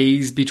recovery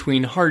days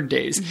between hard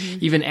days.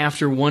 Even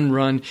after one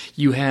run,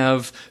 you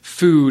have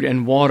food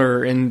and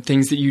water and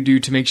things that you do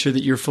to make sure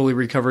that you're fully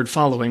recovered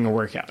following a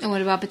workout. And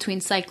what about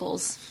between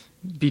cycles?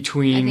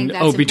 Between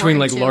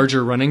like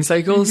larger running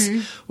cycles.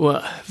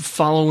 Well,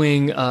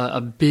 following a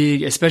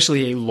big,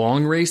 especially a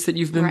long race that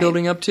you've been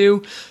building up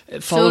to,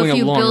 following a long race. So if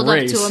you build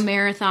up to a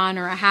marathon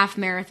or a half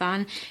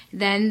marathon,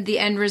 then the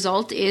end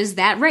result is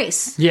that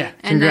race. Yeah.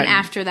 And then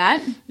after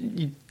that,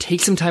 you take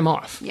some time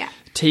off. Yeah.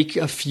 take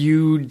a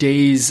few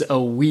days a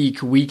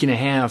week and a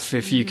half,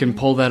 if you can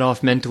pull that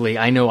off mentally.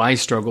 I know I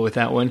struggle with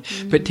that one,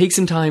 but take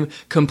some time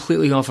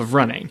completely off of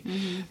running.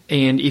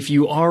 And if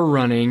you are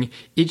running,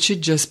 it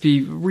should just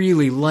be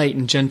really light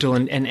and gentle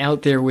and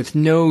out there with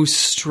no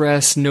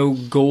stress, no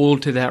goal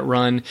to that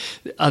run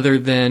other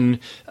than,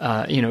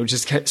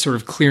 just sort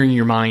of clearing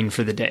your mind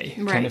for the day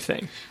kind of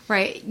thing.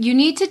 Right. You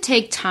need to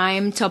take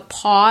time to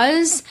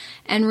pause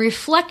and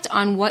reflect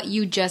on what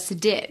you just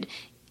did.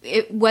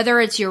 Whether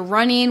it's your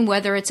running,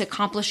 whether it's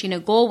accomplishing a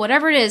goal,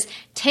 whatever it is,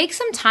 take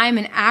some time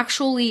and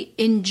actually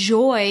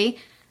enjoy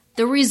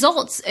the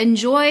results.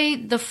 Enjoy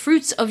the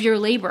fruits of your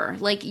labor.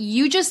 Like,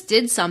 you just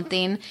did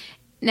something.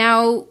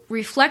 Now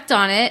reflect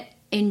on it,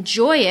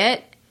 enjoy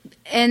it,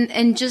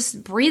 and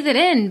just breathe it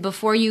in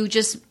before you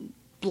just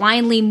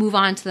blindly move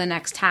on to the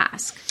next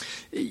task.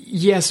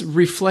 Yes,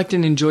 reflect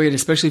and enjoy it,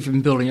 especially if you've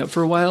been building up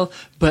for a while.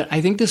 But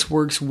I think this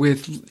works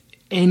with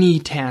any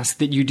task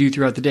that you do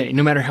throughout the day,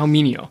 no matter how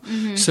menial.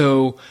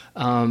 So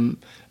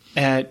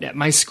at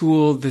my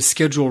school, the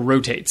schedule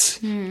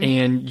rotates.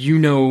 And you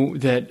know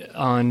that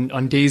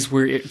on days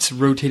where it's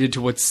rotated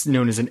to what's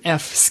known as an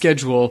F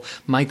schedule,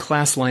 my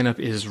class lineup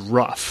is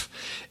rough.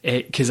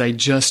 Because I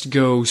just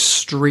go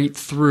straight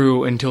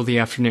through until the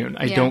afternoon.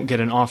 I don't get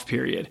an off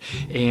period.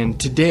 And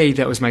today,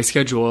 that was my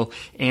schedule,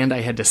 and I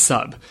had to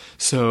sub.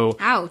 So,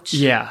 ouch.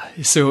 Yeah.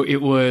 So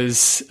it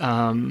was,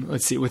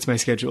 let's see, what's my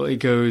schedule? It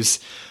goes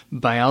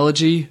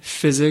biology,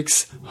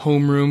 physics,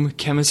 homeroom,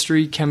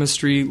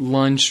 chemistry,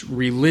 lunch,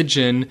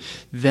 religion.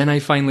 Then I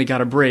finally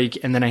got a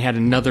break, and then I had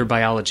another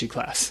biology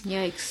class.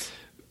 Yikes.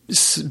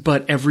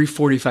 But every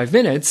 45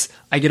 minutes,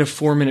 I get a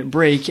 4-minute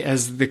break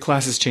as the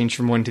classes change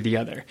from one to the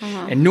other.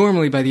 And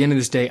normally, by the end of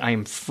this day, I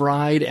am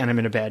fried and I'm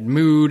in a bad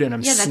mood and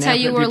I'm snapping at people. Yeah,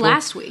 that's how you were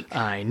last week.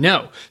 I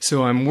know.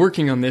 So I'm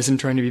working on this and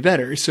trying to be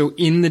better. So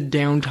in the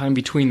downtime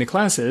between the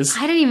classes...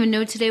 I didn't even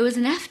know today was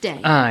an F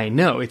day. I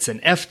know. It's an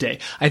F day.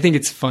 I think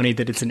it's funny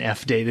that it's an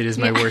F day that is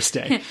my worst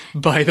day,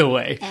 by the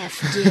way.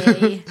 F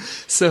day.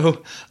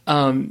 So...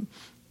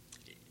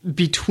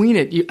 between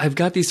it, I've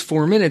got these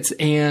 4 minutes,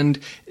 and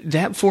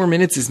that 4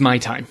 minutes is my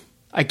time.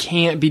 I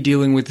can't be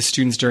dealing with the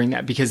students during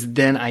that because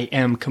then I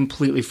am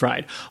completely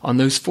fried. On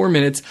those 4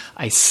 minutes,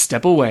 I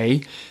step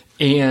away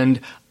and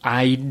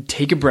I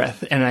take a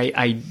breath and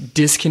I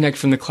disconnect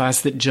from the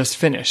class that just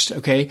finished,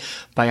 okay?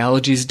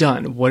 Biology's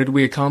done. What did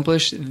we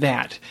accomplish?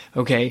 That,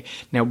 okay?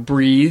 Now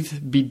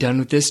breathe, be done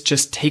with this.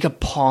 Just take a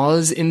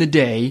pause in the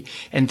day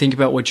and think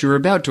about what you're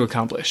about to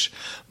accomplish.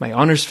 My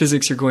honors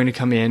physics are going to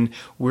come in.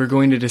 We're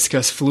going to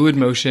discuss fluid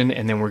motion,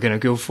 and then we're going to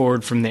go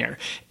forward from there.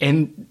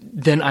 And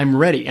then I'm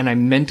ready, and I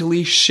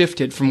mentally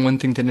shifted from one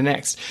thing to the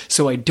next.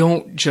 So I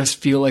don't just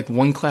feel like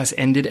one class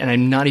ended and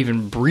I'm not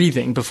even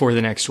breathing before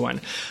the next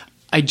one.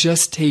 I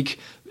just take,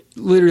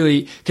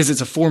 literally, because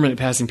it's a 4-minute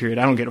passing period,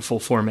 I don't get a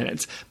full 4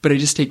 minutes, but I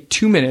just take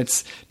 2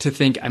 minutes to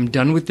think, I'm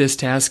done with this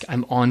task,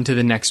 I'm on to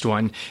the next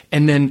one,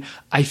 and then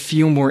I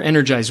feel more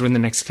energized when the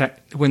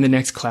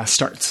next class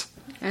starts.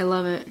 I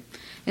love it.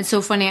 It's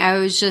so funny. I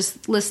was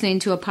just listening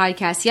to a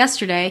podcast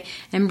yesterday,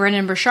 and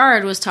Brendan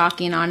Burchard was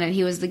talking on it.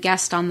 He was the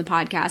guest on the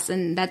podcast,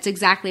 and that's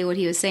exactly what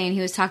he was saying.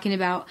 He was talking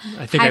about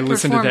I think I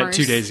listened to that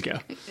 2 days ago.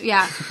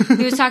 Yeah.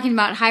 He was talking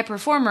about high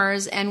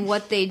performers and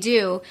what they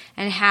do,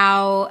 and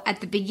how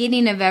at the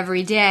beginning of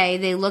every day,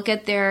 they look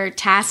at their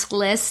task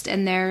list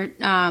and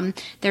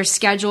their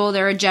schedule,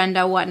 their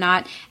agenda,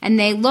 whatnot, and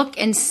they look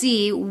and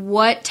see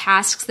what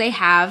tasks they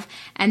have,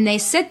 and they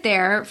sit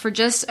there for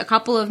just a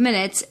couple of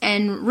minutes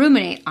and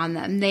ruminate on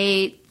them.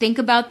 They think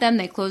about them,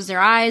 they close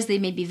their eyes, they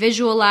maybe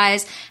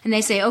visualize, and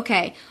they say,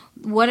 okay,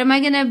 what am I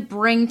going to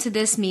bring to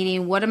this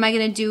meeting? What am I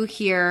going to do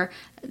here?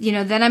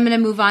 Then I'm going to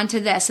move on to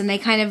this. And they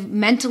kind of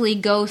mentally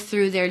go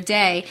through their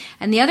day.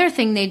 And the other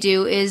thing they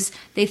do is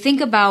they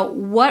think about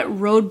what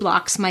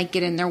roadblocks might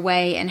get in their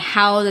way and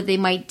how that they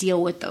might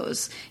deal with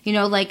those.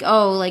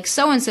 Like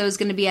so-and-so is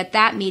going to be at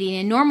that meeting.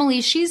 And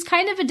normally she's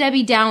kind of a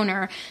Debbie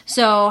Downer.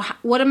 So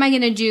what am I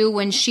going to do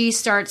when she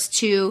starts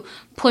to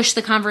push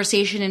the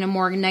conversation in a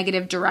more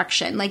negative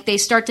direction? Like, they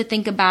start to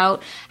think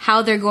about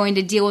how they're going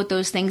to deal with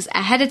those things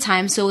ahead of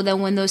time, so that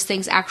when those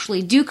things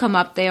actually do come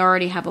up, they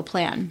already have a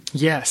plan.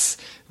 Yes,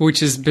 which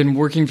has been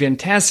working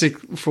fantastic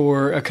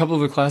for a couple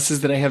of the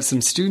classes that I have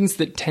some students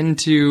that tend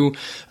to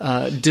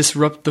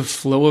disrupt the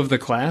flow of the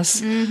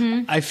class.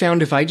 I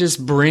found if I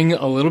just bring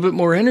a little bit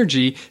more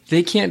energy,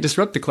 they can't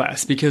disrupt the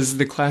class because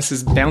the class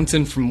is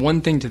bouncing from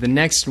one thing to the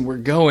next and we're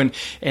going.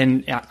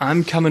 And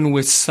I'm coming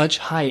with such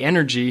high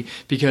energy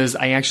because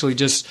I actually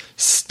just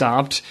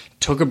stopped,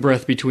 took a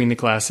breath between the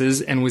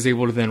classes, and was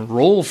able to then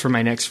roll for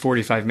my next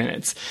 45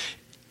 minutes.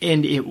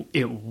 And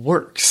it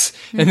works.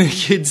 And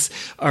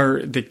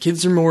the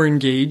kids are more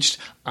engaged.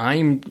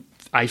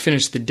 I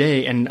finished the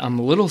day and I'm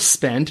a little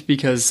spent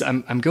because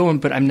I'm going,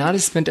 but I'm not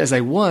as spent as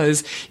I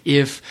was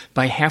if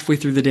by halfway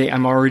through the day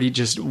I'm already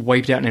just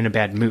wiped out and in a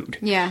bad mood.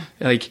 Yeah.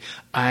 Like,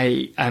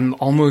 I'm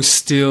almost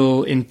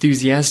still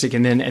enthusiastic.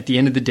 And then at the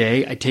end of the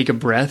day, I take a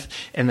breath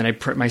and then I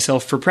prep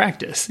myself for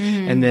practice.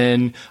 And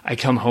then I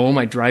come home,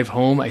 I drive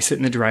home, I sit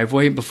in the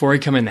driveway. Before I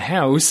come in the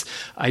house,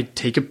 I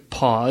take a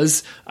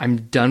pause.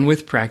 I'm done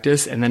with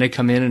practice. And then I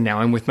come in and now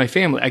I'm with my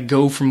family. I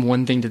go from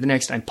one thing to the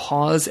next. I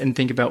pause and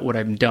think about what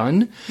I've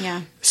done.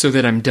 Yeah. So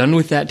that I'm done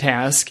with that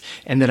task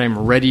and that I'm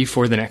ready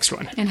for the next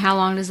one. And how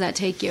long does that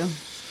take you?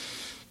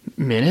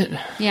 Minute.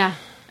 Yeah.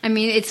 I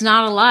mean, it's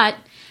not a lot,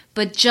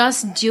 but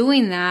just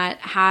doing that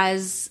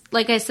has,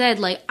 like I said,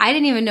 like I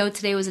didn't even know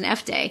today was an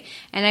F day.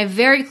 And I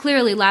very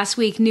clearly last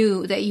week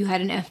knew that you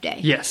had an F day.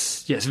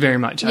 Yes, very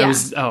much. Yeah.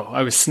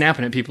 I was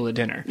snapping at people at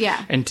dinner.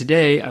 Yeah. And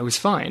today I was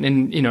fine.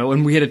 And,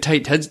 and we had a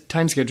tight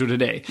time schedule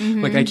today.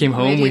 Like I came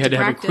home, we had to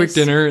have a quick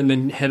dinner and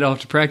then head off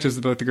to practice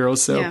with both the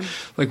girls. So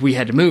like we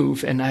had to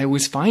move and I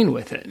was fine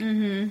with it.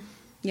 Mm-hmm.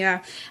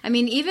 Yeah. I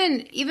mean,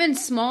 even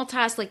small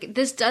tasks, like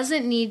this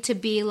doesn't need to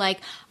be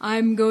like,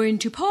 I'm going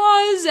to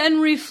pause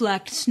and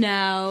reflect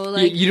now.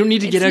 Like you don't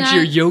need to get out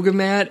your yoga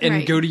mat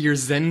and go to your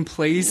Zen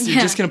place. You're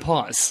just going to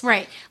pause.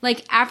 Right.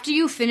 Like after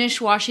you finish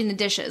washing the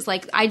dishes,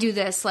 like I do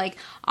this, like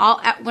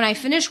when I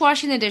finish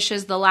washing the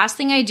dishes, the last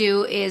thing I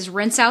do is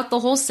rinse out the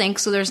whole sink.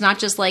 So there's not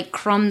just like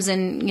crumbs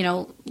and,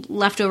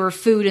 leftover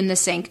food in the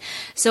sink.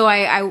 So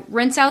I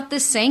rinse out the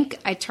sink,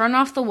 I turn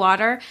off the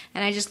water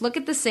and I just look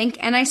at the sink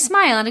and I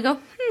smile and I go,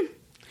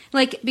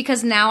 Like,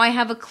 because now I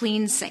have a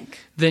clean sink.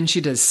 Then she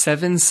does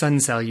 7 sun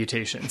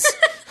salutations.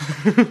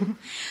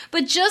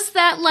 But just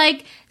that,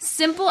 like,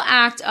 simple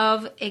act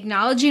of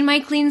acknowledging my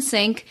clean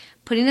sink,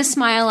 putting a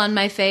smile on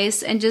my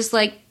face, and just,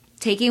 like,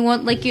 taking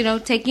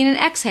taking an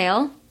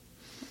exhale,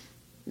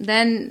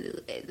 then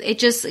it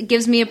just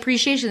gives me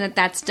appreciation that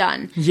that's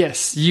done.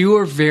 Yes, you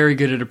are very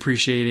good at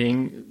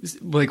appreciating,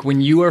 like,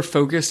 when you are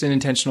focused and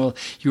intentional,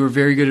 you are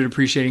very good at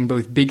appreciating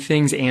both big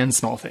things and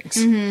small things.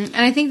 Mm-hmm.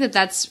 And I think that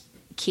that's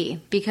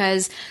key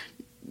because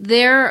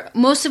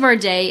most of our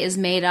day is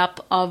made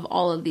up of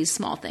all of these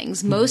small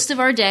things. Most of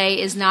our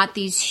day is not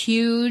these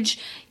huge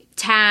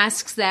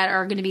tasks that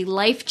are going to be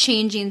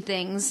life-changing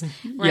things,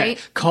 right?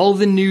 Yeah. Call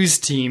the news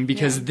team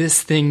because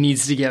this thing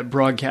needs to get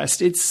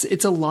broadcast.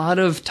 It's a lot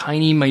of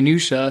tiny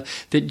minutia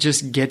that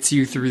just gets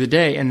you through the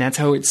day, and that's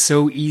how it's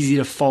so easy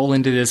to fall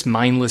into this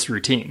mindless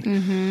routine.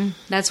 Mm-hmm.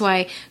 That's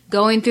why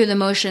going through the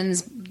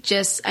motions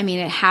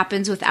it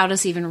happens without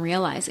us even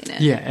realizing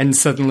it. Yeah, and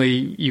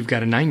suddenly you've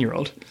got a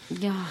 9-year-old.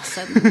 Yeah,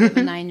 suddenly we have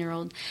a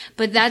 9-year-old.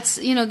 But that's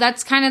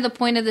kind of the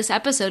point of this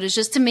episode is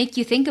just to make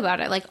you think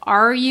about it. Like,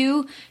 are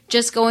you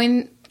just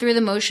going through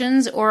the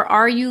motions or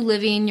are you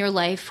living your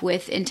life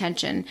with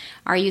intention?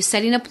 Are you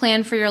setting a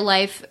plan for your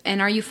life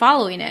and are you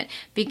following it?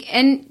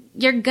 And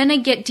you're going to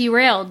get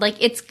derailed. Like,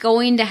 it's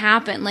going to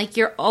happen. Like,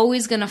 you're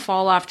always going to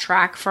fall off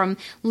track from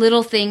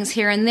little things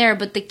here and there.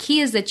 But the key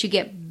is that you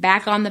get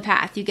back on the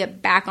path. You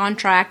get back on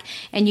track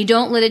and you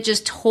don't let it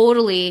just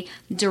totally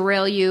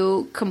derail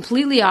you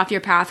completely off your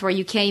path where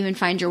you can't even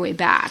find your way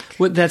back.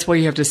 Well, that's why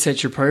you have to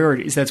set your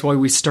priorities. That's why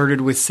we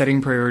started with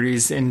setting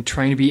priorities and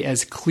trying to be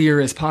as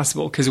clear as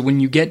possible. Because when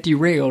you get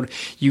derailed,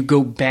 you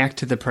go back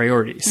to the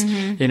priorities.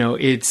 Mm-hmm.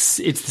 It's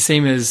the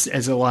same as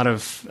a lot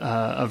of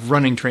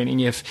running training.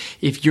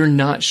 If you're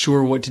not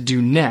sure what to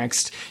do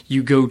next,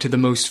 you go to the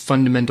most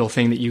fundamental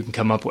thing that you can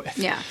come up with.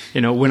 Yeah.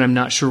 When I'm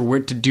not sure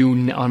what to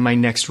do on my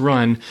next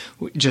run,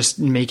 just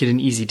make it an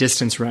easy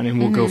distance run and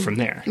we'll go from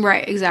there.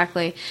 Right,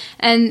 exactly.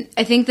 And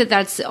I think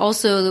that's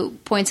also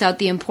points out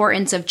the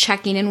importance of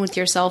checking in with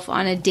yourself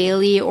on a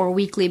daily or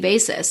weekly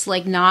basis,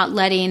 like not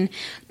letting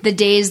the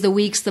days, the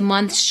weeks, the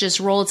months just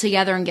roll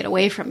together and get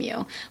away from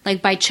you.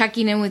 Like by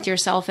checking in with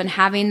yourself and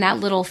having that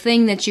little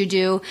thing that you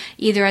do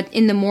either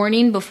in the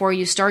morning before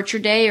you start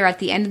your day or at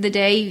the end of the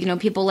day.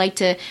 People like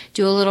to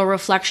do a little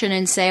reflection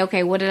and say,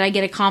 okay, what did I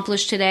get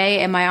accomplished today?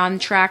 Am I on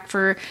track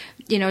for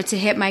to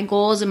hit my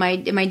goals? Am I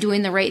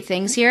doing the right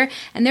things here?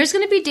 And there's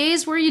going to be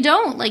days where you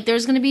don't. Like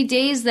there's going to be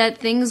days that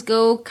things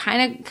go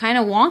kind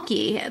of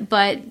wonky,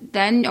 but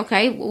then,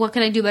 okay, what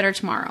can I do better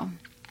tomorrow?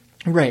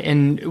 Right.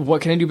 And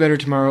what can I do better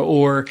tomorrow?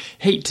 Or,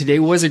 hey, today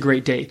was a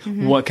great day.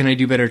 Mm-hmm. What can I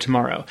do better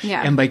tomorrow?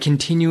 Yeah. And by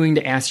continuing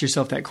to ask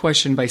yourself that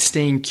question, by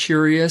staying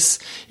curious,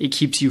 it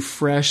keeps you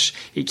fresh.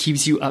 It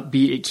keeps you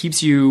upbeat. It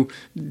keeps you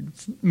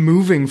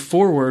moving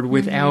forward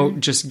without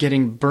just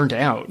getting burnt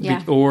out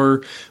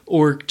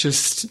or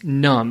just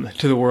numb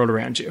to the world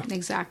around you.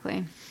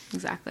 Exactly.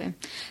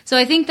 So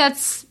I think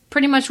that's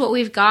pretty much what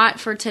we've got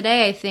for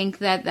today. I think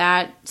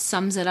that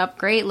sums it up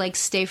great. Like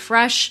stay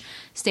fresh,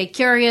 stay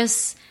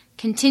curious,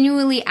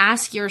 continually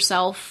ask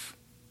yourself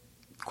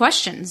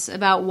questions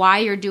about why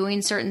you're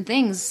doing certain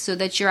things so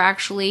that you're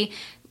actually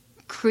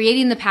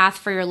creating the path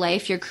for your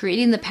life, you're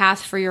creating the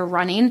path for your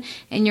running,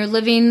 and you're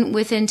living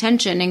with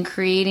intention and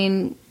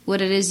creating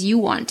what it is you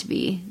want to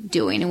be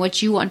doing and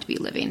what you want to be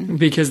living.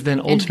 Because then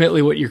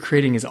ultimately what you're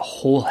creating is a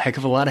whole heck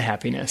of a lot of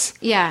happiness.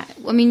 Yeah.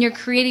 I mean, you're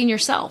creating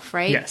yourself,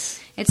 right?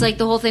 Yes. It's like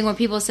the whole thing when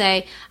people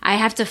say, I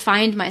have to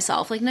find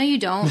myself. Like, no, you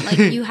don't. Like,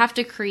 you have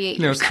to create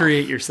yourself. No,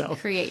 create yourself.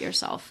 Create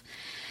yourself.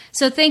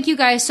 So thank you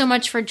guys so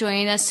much for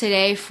joining us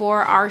today.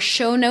 For our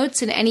show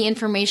notes and any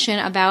information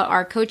about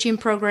our coaching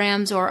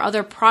programs or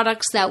other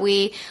products that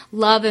we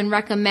love and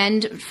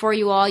recommend for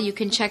you all, you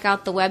can check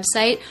out the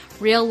website,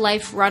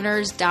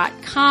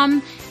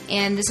 realliferunners.com.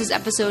 And this is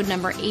episode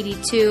number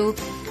 82.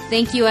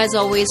 Thank you, as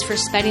always, for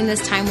spending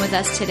this time with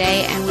us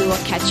today, and we will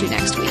catch you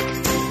next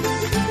week.